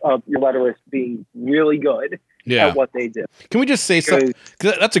importance of your letterists being really good at what they do. Can we just say something?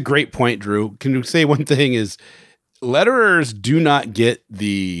 That's a great point, Drew. Can you say one thing is letterers do not get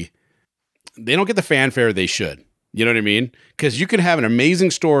they don't get the fanfare they should. You know what I mean? Because you can have an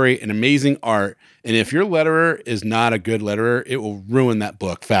amazing story and amazing art, and if your letterer is not a good letterer, it will ruin that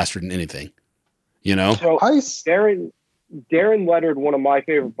book faster than anything. You know? So Darren lettered one of my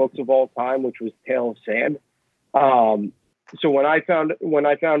favorite books of all time, which was Tale of Sand. So when I found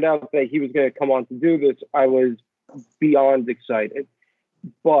out that he was going to come on to do this, I was beyond excited.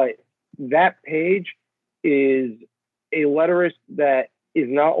 But that page is a letterist that is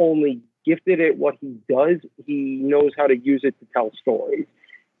not only gifted at what he does, he knows how to use it to tell stories.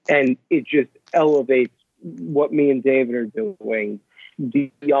 And it just elevates what me and David are doing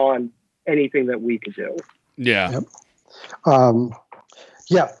beyond anything that we could do. Yeah. Yep.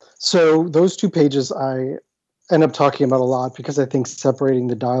 Yeah. So those 2 pages I end up talking about a lot because I think separating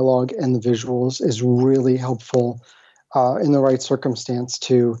the dialogue and the visuals is really helpful in the right circumstance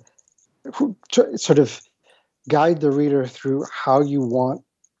to sort of guide the reader through how you want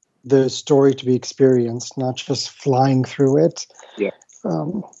the story to be experienced, not just flying through it. Yeah.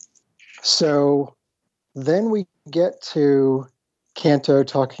 So then we get to Canto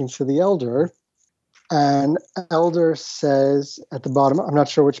talking to the elder, and elder says at the bottom, I'm not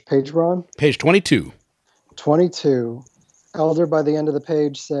sure which page we're on. Page 22. 22. Elder by the end of the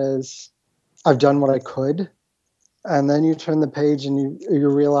page says, I've done what I could. And then you turn the page and you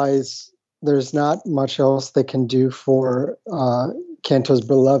realize there's not much else they can do for Canto's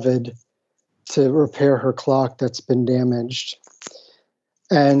beloved to repair her clock that's been damaged.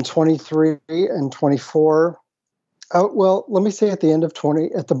 And 23 and 24. Oh, well, let me say at the end of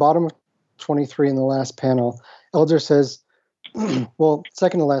 20, at the bottom of 23 in the last panel, Elder says, well,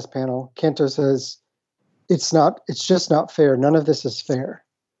 second to last panel, Canto says, it's just not fair. None of this is fair.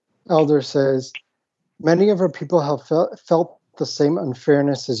 Elder says, many of our people have felt the same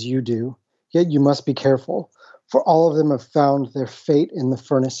unfairness as you do, yet you must be careful, for all of them have found their fate in the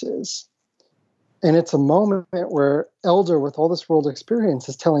furnaces. And it's a moment where Elder, with all this world experience,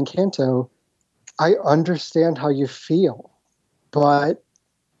 is telling Canto, I understand how you feel, but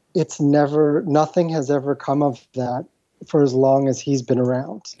nothing has ever come of that for as long as he's been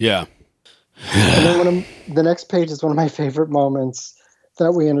around. Yeah. And then the next page is one of my favorite moments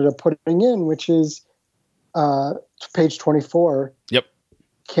that we ended up putting in, which is page 24. Yep.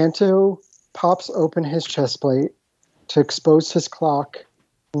 Canto pops open his chest plate to expose his clock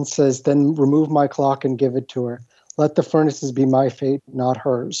and says, then remove my clock and give it to her. Let the furnaces be my fate, not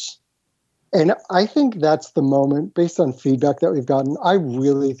hers. And I think that's the moment, based on feedback that we've gotten, I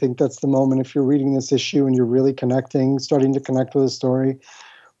really think that's the moment, if you're reading this issue and you're really starting to connect with a story,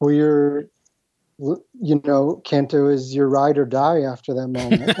 where you're, Canto is your ride or die after that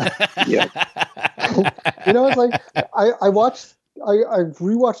moment. Yeah. It's like, I rewatched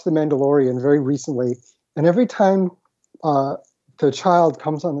The Mandalorian very recently, and every time the child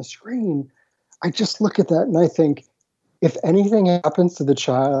comes on the screen, I just look at that and I think, if anything happens to the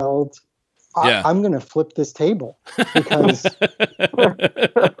child, I'm going to flip this table, because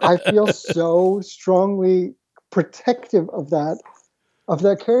I feel so strongly protective of that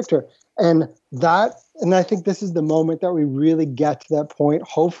character. And I think this is the moment that we really get to that point,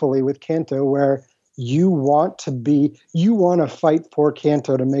 hopefully, with Canto, where you want to fight for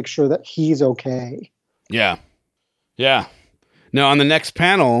Canto to make sure that he's okay. Yeah. Yeah. Now on the next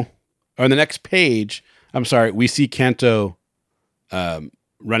panel, or the next page, we see Canto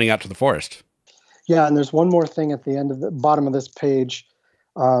running out to the forest. Yeah, and there's one more thing at the end of the bottom of this page.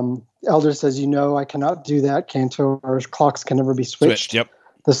 Elder says, I cannot do that, Canto. Our clocks can never be switched. Yep.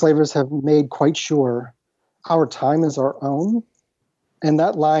 The slavers have made quite sure our time is our own. And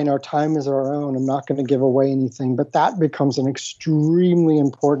that line, our time is our own, I'm not going to give away anything. But that becomes an extremely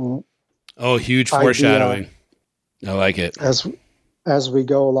important huge foreshadowing. I like it. As we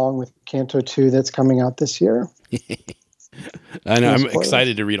go along with Canto 2 that's coming out this year. I know. I'm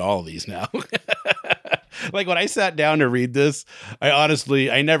excited to read all of these now. Like when I sat down to read this,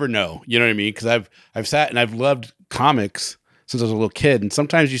 I never know. You know what I mean? Because I've sat and I've loved comics since I was a little kid. And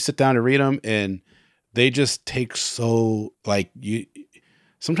sometimes you sit down to read them and they just take sometimes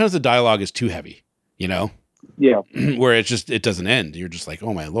the dialogue is too heavy, Yeah. Where it doesn't end. You're just like,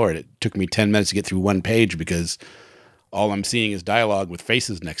 oh my Lord, it took me 10 minutes to get through one page because all I'm seeing is dialogue with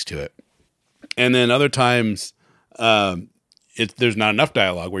faces next to it. And then other times, there's not enough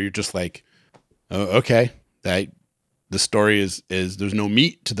dialogue where you're just like, oh, okay, the story is there's no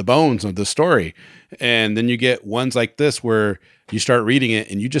meat to the bones of the story. And then you get ones like this where you start reading it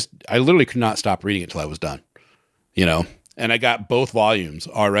and I literally could not stop reading it till I was done, and I got both volumes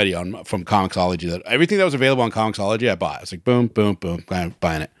already from Comixology. Everything that was available on Comixology, I bought. It's like, boom, boom, boom,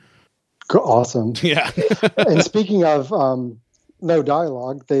 buying it. Awesome. Yeah. And speaking of no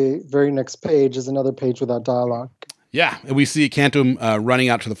dialogue, the very next page is another page without dialogue. Yeah, and we see Canto running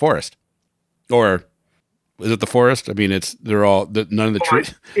out to the forest. Or is it the forest? I mean, none of the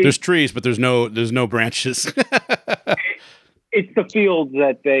trees. There's trees, but there's no branches. It's the field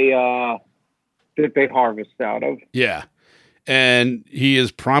that that they harvest out of. Yeah. And he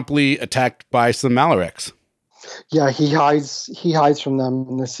is promptly attacked by some Malarics. Yeah, he hides from them,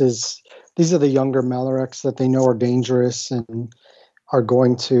 and these are the younger Malarics that they know are dangerous and are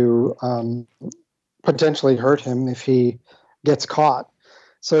going to potentially hurt him if he gets caught.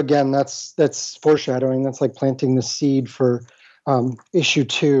 So again, that's foreshadowing. That's like planting the seed for issue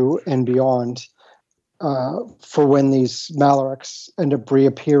 2 and beyond, for when these Malarics end up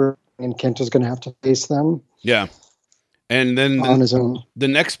reappearing, and Canto's going to have to face them. Yeah. And then on his own. The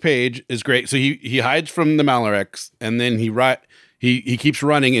next page is great. So he hides from the Malarics, and then he keeps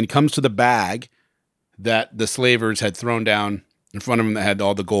running and comes to the bag that the slavers had thrown down in front of him that had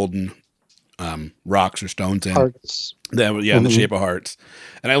all the golden rocks or stones in. Hearts. In the shape of hearts.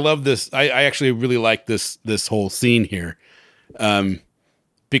 And I love this. I actually really like this whole scene here,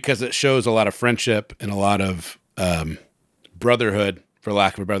 because it shows a lot of friendship and a lot of brotherhood, for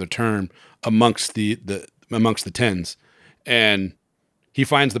lack of a better term, amongst the tens. And he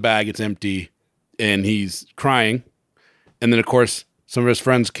finds the bag, it's empty, and he's crying. And then, of course, some of his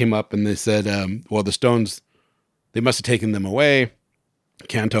friends came up and they said, well, the stones, they must have taken them away.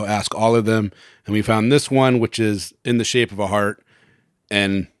 Canto asked all of them, and we found this one, which is in the shape of a heart,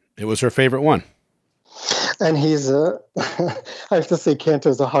 and it was her favorite one. And I have to say,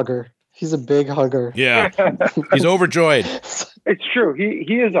 Canto's a hugger. He's a big hugger. Yeah, he's overjoyed. It's true.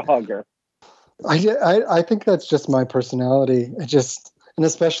 He is a hugger. I think that's just my personality. And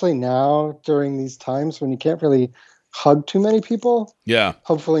especially now during these times when you can't really hug too many people. Yeah.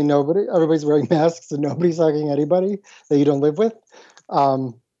 Hopefully everybody's wearing masks and nobody's hugging anybody that you don't live with.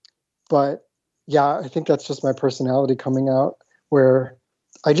 But yeah, I think that's just my personality coming out, where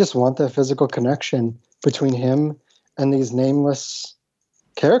I just want that physical connection between him and these nameless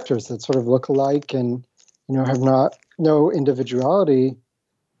characters that sort of look alike and, have no individuality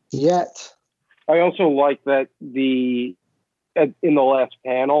yet. I also like that in the last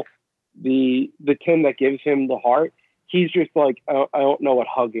panel, the tin that gives him the heart, he's just like, I don't know what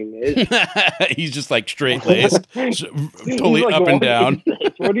hugging is. He's just like straight laced, totally like, up and down.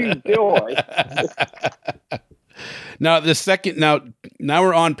 What are you doing? Now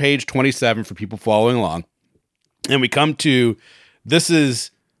we're on page 27 for people following along, and we come to, this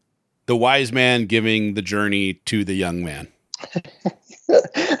is the wise man giving the journey to the young man.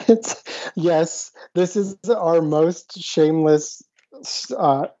 Yes, this is our most shameless.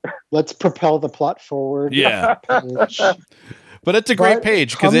 Let's propel the plot forward. Yeah, page. But it's a great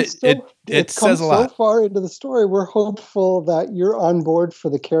page because it says a lot. So far into the story, we're hopeful that you're on board for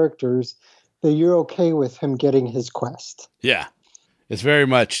the characters, that you're okay with him getting his quest. Yeah, it's very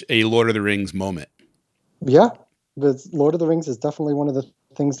much a Lord of the Rings moment. Yeah, the Lord of the Rings is definitely one of the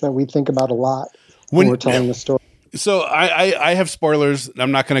things that we think about a lot when we're telling the story. So I have spoilers.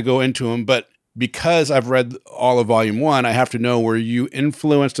 I'm not going to go into them, but because I've read all of Volume 1, I have to know, were you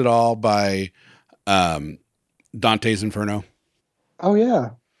influenced at all by Dante's Inferno? Oh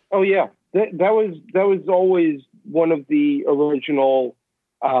yeah. That was always one of the original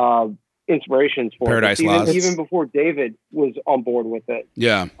inspirations for Paradise it. Lost. Even before David was on board with it.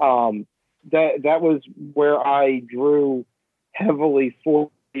 Yeah. That was where I drew heavily for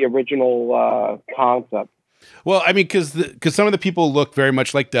the original concept. Well, I mean, because some of the people look very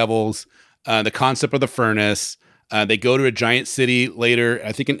much like devils. The concept of the furnace. They go to a giant city later.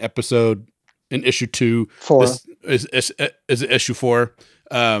 I think in issue 2. 4 is issue 4.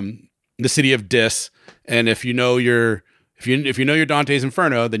 The city of Dis, and if you know your Dante's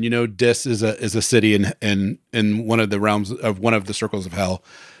Inferno, then you know Dis is a city in one of the realms of one of the circles of hell.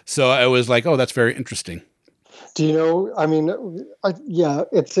 So I was like, oh, that's very interesting. Do you know? I mean, yeah,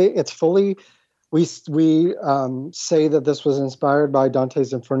 it's fully. We say that this was inspired by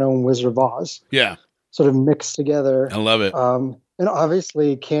Dante's Inferno and Wizard of Oz. Yeah. Sort of mixed together. I love it. And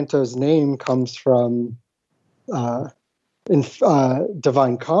obviously Canto's name comes from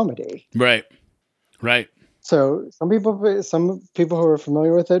Divine Comedy. Right. So some people who are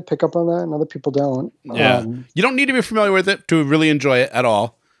familiar with it pick up on that, and other people don't. Yeah. You don't need to be familiar with it to really enjoy it at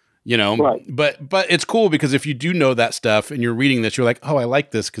all. Right. But it's cool because if you do know that stuff and you're reading this, you're like, oh, I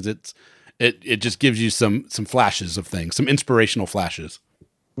like this because it just gives you some flashes of things, some inspirational flashes.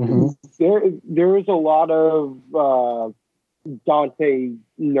 Mm-hmm. There is a lot of Dante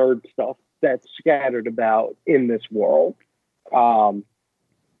nerd stuff that's scattered about in this world. Dante's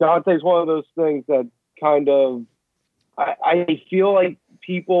one of those things that kind of, I feel like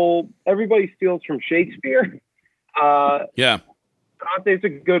everybody steals from Shakespeare. Yeah. Dante's a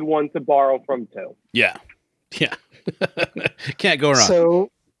good one to borrow from too. Yeah. Can't go wrong.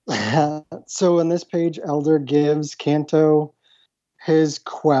 So in this page, Elder gives Canto his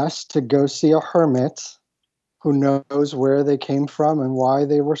quest to go see a hermit who knows where they came from and why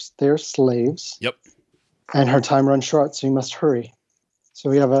they were their slaves. Yep. And her time runs short, so you must hurry. So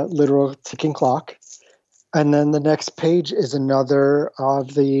we have a literal ticking clock. And then the next page is another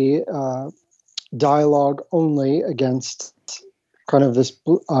of the dialogue only against kind of this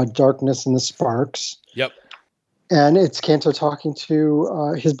darkness and the sparks. Yep. And it's Canto talking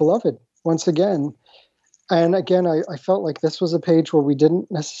to his beloved once again. And again, I felt like this was a page where we didn't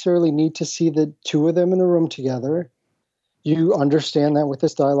necessarily need to see the two of them in a room together. You understand that with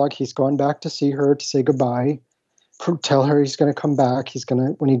this dialogue, he's gone back to see her to say goodbye, tell her he's going to come back.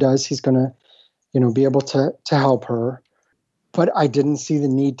 When he does, he's going to, be able to help her. But I didn't see the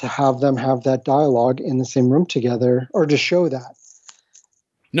need to have them have that dialogue in the same room together or to show that.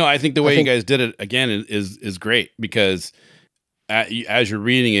 No, I think the way you guys did it again is great, because as you're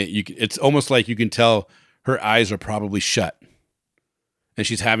reading it, it's almost like you can tell her eyes are probably shut, and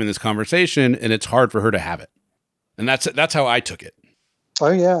she's having this conversation, and it's hard for her to have it. And that's how I took it. Oh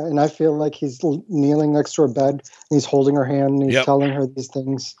yeah, and I feel like he's kneeling next to her bed, and he's holding her hand, and he's telling her these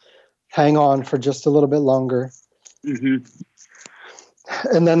things. Hang on for just a little bit longer. Mm-hmm.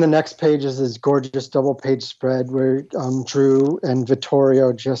 And then the next page is this gorgeous double-page spread where Drew and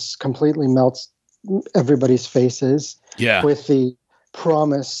Vittorio just completely melts everybody's faces. Yeah. With the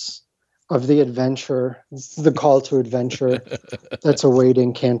promise of the adventure, the call to adventure that's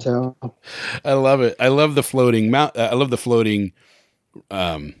awaiting Canto. I love it. I love the floating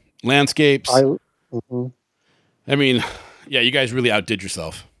landscapes. I mean, yeah, you guys really outdid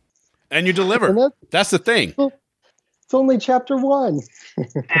yourself, and you deliver. That's the thing. It's only chapter 1.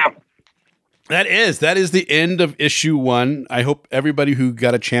 That is the end of issue 1. I hope everybody who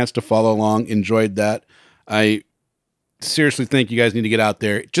got a chance to follow along enjoyed that. I seriously think you guys need to get out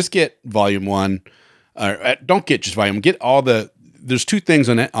there. Just get volume 1. Don't get just volume. Get all there's 2 things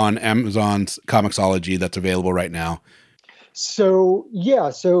on Amazon's Comixology that's available right now. So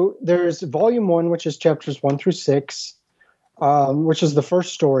there's volume 1, which is chapters 1 through 6, which is the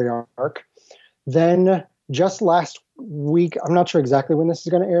first story arc. Then just last week, I'm not sure exactly when this is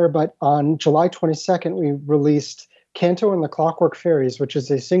going to air, but on July 22nd, we released Canto and the Clockwork Fairies, which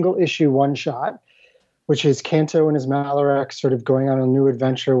is a single issue one-shot, which is Canto and his Malarax sort of going on a new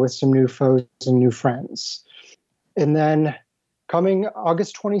adventure with some new foes and new friends. And then coming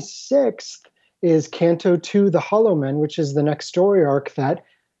August 26th is Canto 2, The Hollow Men, which is the next story arc that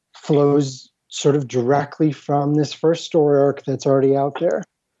flows sort of directly from this first story arc that's already out there.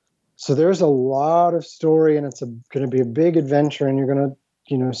 So there's a lot of story, and it's going to be a big adventure, and you're going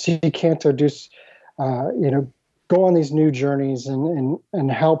to, see Canto do, go on these new journeys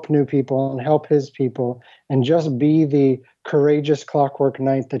and help new people and help his people, and just be the courageous Clockwork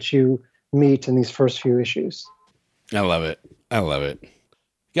Knight that you meet in these first few issues. I love it.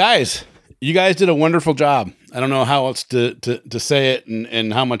 Guys, you guys did a wonderful job. I don't know how else to say it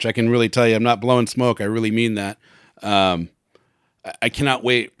and how much I can really tell you. I'm not blowing smoke. I really mean that. I cannot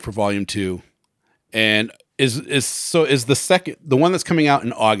wait for volume 2. And is the one that's coming out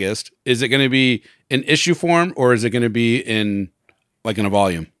in August, is it going to be in issue form, or is it going to be in a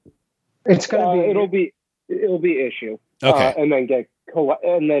volume? It's going to be, it'll be issue. Okay. And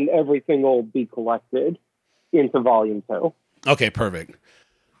then everything will be collected into volume 2. Okay, perfect.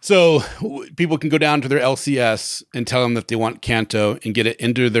 So people can go down to their LCS and tell them that they want Canto and get it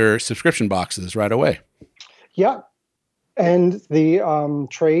into their subscription boxes right away. Yeah. And the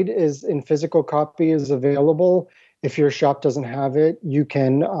trade is in physical copy is available. If your shop doesn't have it, you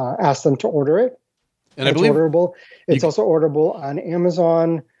can ask them to order it. And I believe orderable. It's also orderable on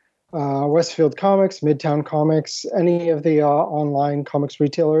Amazon, Westfield Comics, Midtown Comics, any of the online comics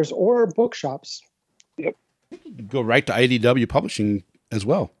retailers or bookshops. Yep. Go right to IDW Publishing as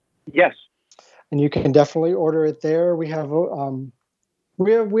well. Yes. And you can definitely order it there. We have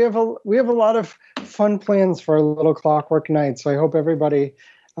we have a lot of fun plans for our little Clockwork Knight. So I hope everybody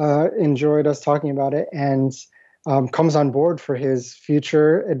enjoyed us talking about it and comes on board for his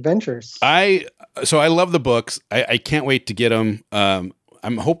future adventures. I love the books. I can't wait to get them.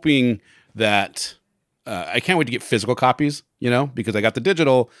 I'm hoping that I can't wait to get physical copies, because I got the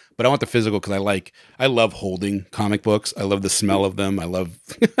digital, but I want the physical because I love holding comic books. I love the smell of them. I love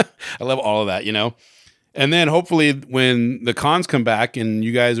all of that, And then hopefully when the cons come back and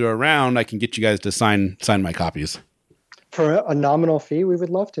you guys are around, I can get you guys to sign my copies. For a nominal fee, we would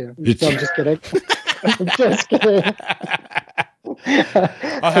love to. No, I'm just kidding. I'm just kidding.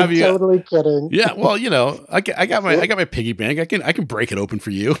 I'll have you totally kidding. Yeah, well, I got my piggy bank. I can break it open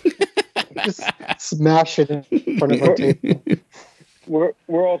for you. Just smash it in front of our table.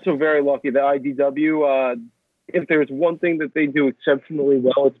 We're also very lucky that IDW if there's one thing that they do exceptionally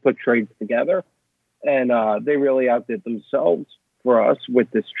well, it's put trades together. And they really outdid themselves for us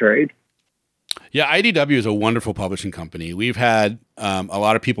with this trade. Yeah, IDW is a wonderful publishing company. We've had a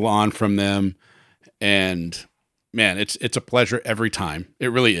lot of people on from them, and man, it's a pleasure every time.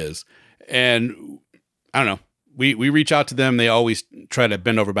 It really is. And I don't know, we reach out to them. They always try to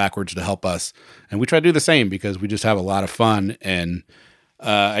bend over backwards to help us, and we try to do the same because we just have a lot of fun. And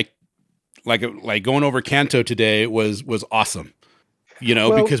I like going over Canto today was awesome.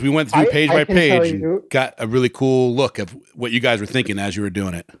 Because we went through page by page and got a really cool look of what you guys were thinking as you were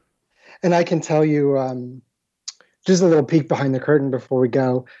doing it. And I can tell you, just a little peek behind the curtain before we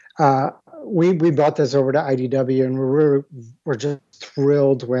go. We brought this over to IDW, and we're just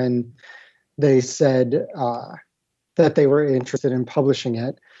thrilled when they said that they were interested in publishing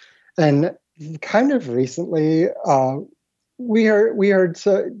it. And kind of recently, we heard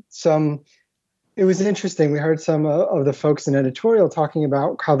some. It was interesting. We heard some of the folks in editorial talking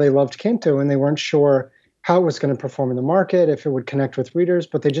about how they loved Canto, and they weren't sure how it was going to perform in the market, if it would connect with readers,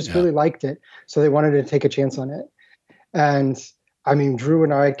 but they just really liked it. So they wanted to take a chance on it. And I mean, Drew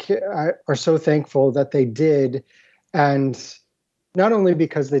and I are so thankful that they did. And not only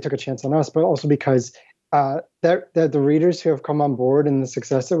because they took a chance on us, but also because that the readers who have come on board and the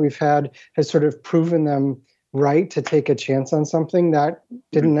success that we've had has sort of proven them right to take a chance on something that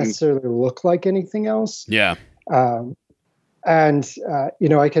didn't necessarily look like anything else. Yeah.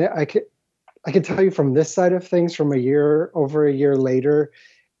 I can tell you from this side of things, from over a year later,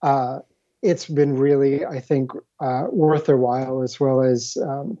 it's been really, I think, worth their while, as well as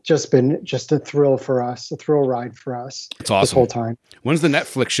just a thrill for us, a thrill ride for us. It's awesome. This whole time. When's the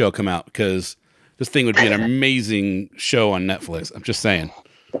Netflix show come out? Because this thing would be an amazing show on Netflix. I'm just saying.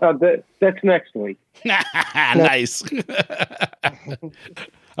 That's next week. Nice.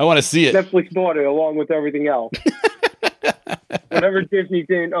 I want to see it. Netflix bought it along with everything else. Whatever Disney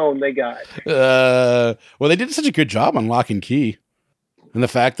didn't own, they got. Well, they did such a good job on Lock and Key. And the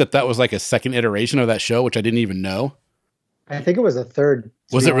fact that was like a second iteration of that show, which I didn't even know. I think it was a third.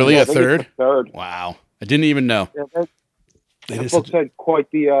 Was it really a third? Third. Wow. I didn't even know. Yeah, Netflix had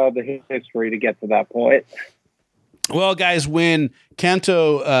quite the history to get to that point. Well, guys, when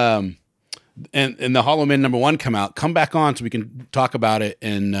Canto and the Hollow Man #1 come out, come back on so we can talk about it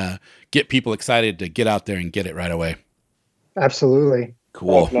and get people excited to get out there and get it right away. Absolutely.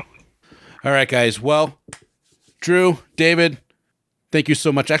 Cool. All right, guys. Well, Drew, David, thank you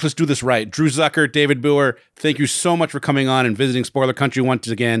so much. Actually, let's do this right. Drew Zucker, David Booher, thank you so much for coming on and visiting Spoiler Country once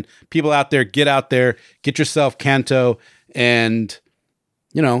again. People out there, get yourself Canto. And,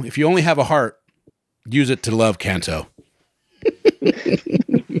 if you only have a heart, use it to love Canto.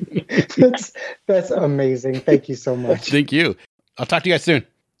 That's amazing. Thank you so much. Thank you. I'll talk to you guys soon.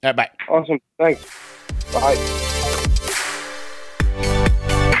 All right, bye. Awesome. Thanks. Bye.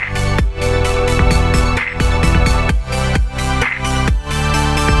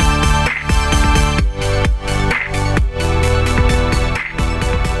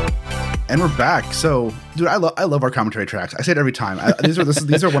 And we're back. So, dude, I love our commentary tracks. I say it every time. These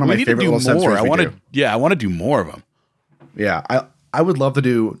are one of my favorite little segments. I want to do more of them. Yeah, I would love to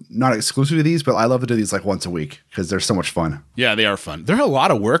do not exclusively these, but I love to do these like once a week because they're so much fun. Yeah, they are fun. They're a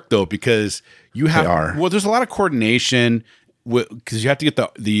lot of work though because you have there's a lot of coordination because you have to get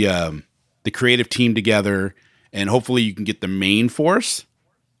the creative team together and hopefully you can get the main force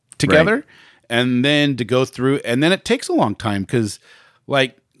together and then to go through and then it takes a long time because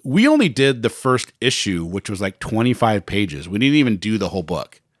like we only did the first issue, which was like 25 pages. We didn't even do the whole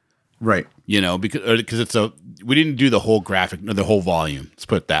book. Right. Because we didn't do the whole graphic, or the whole volume. Let's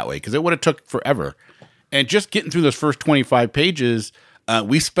put it that way. Because it would have took forever. And just getting through those first 25 pages,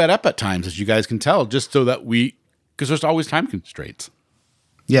 we sped up at times, as you guys can tell, just so that because there's always time constraints.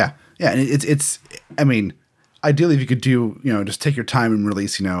 Yeah. Yeah. And ideally if you could do, just take your time and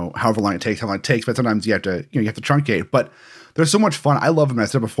release, however long it takes, but sometimes you have to truncate, but they're so much fun. I love them, as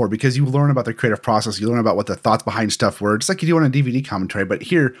I said before, because you learn about the creative process. You learn about what the thoughts behind stuff were, just like you do on a DVD commentary. But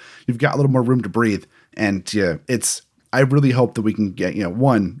here, you've got a little more room to breathe. And I really hope that we can get,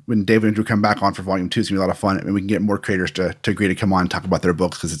 one, when David and Drew come back on for Volume 2, it's going to be a lot of fun. And we can get more creators to agree to come on and talk about their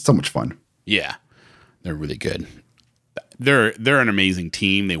books because it's so much fun. Yeah, they're really good. They're an amazing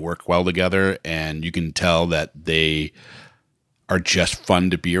team. They work well together. And you can tell that they are just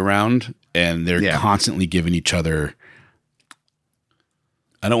fun to be around. And they're constantly giving each other...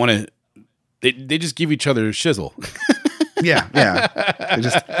 I don't want to. They just give each other shizzle. Yeah.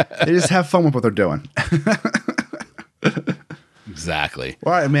 They just have fun with what they're doing. Exactly.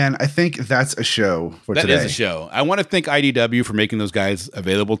 All right, man. I think that's a show for today. That is a show. I want to thank IDW for making those guys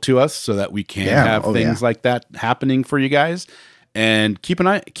available to us so that we can have things like that happening for you guys. And keep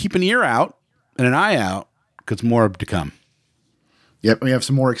an ear out and an eye out because more to come. Yep, we have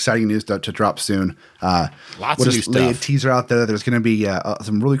some more exciting news to drop soon. Lots we'll of just new lay a stuff. teaser out there. There's going to be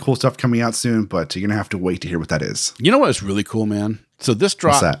some really cool stuff coming out soon, but you're going to have to wait to hear what that is. You know what's really cool, man? So this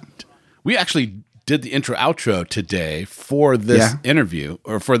dropped. What's that? We actually did the intro outro today for this interview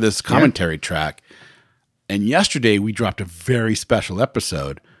or for this commentary track. And yesterday we dropped a very special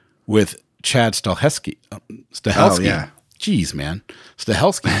episode with Chad Stahelski. Stahelski. Oh, yeah. Jeez, man.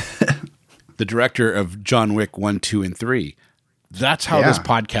 Stahelski, the director of John Wick 1, 2, and 3. That's how this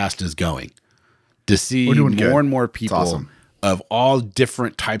podcast is going. To see more and more people of all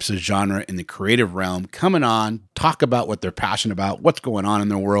different types of genre in the creative realm coming on, talk about what they're passionate about, what's going on in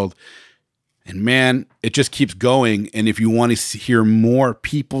their world. And man, it just keeps going. And if you want to hear more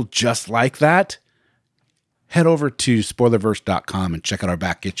people just like that, head over to spoilerverse.com and check out our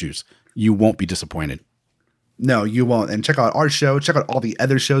back issues. You won't be disappointed. No, you won't. And check out our show. Check out all the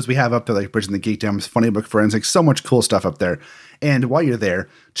other shows we have up there, like Bridging the Geekdoms, Funny Book Forensics, so much cool stuff up there. And while you're there,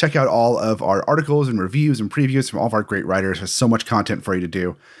 check out all of our articles and reviews and previews from all of our great writers. There's so much content for you to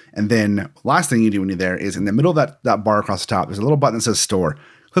do. And then last thing you do when you're there is in the middle of that bar across the top, there's a little button that says store.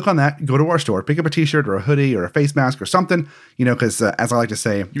 Click on that, go to our store, pick up a t-shirt or a hoodie or a face mask or something, because as I like to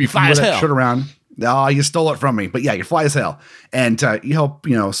say, you be fly as hell. Shirt around. Oh, you stole it from me, but yeah, you're fly as hell, and you help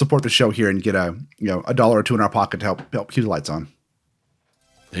support the show here and get a $1 or $2 in our pocket to help keep the lights on.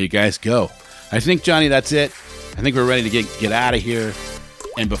 There you guys go. I think, Johnny, that's it. I think we're ready to get out of here.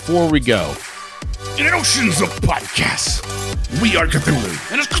 And before we go, in oceans of podcasts, we are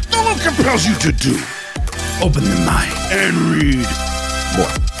Cthulhu, and as Cthulhu compels you to do, open the mind and read more.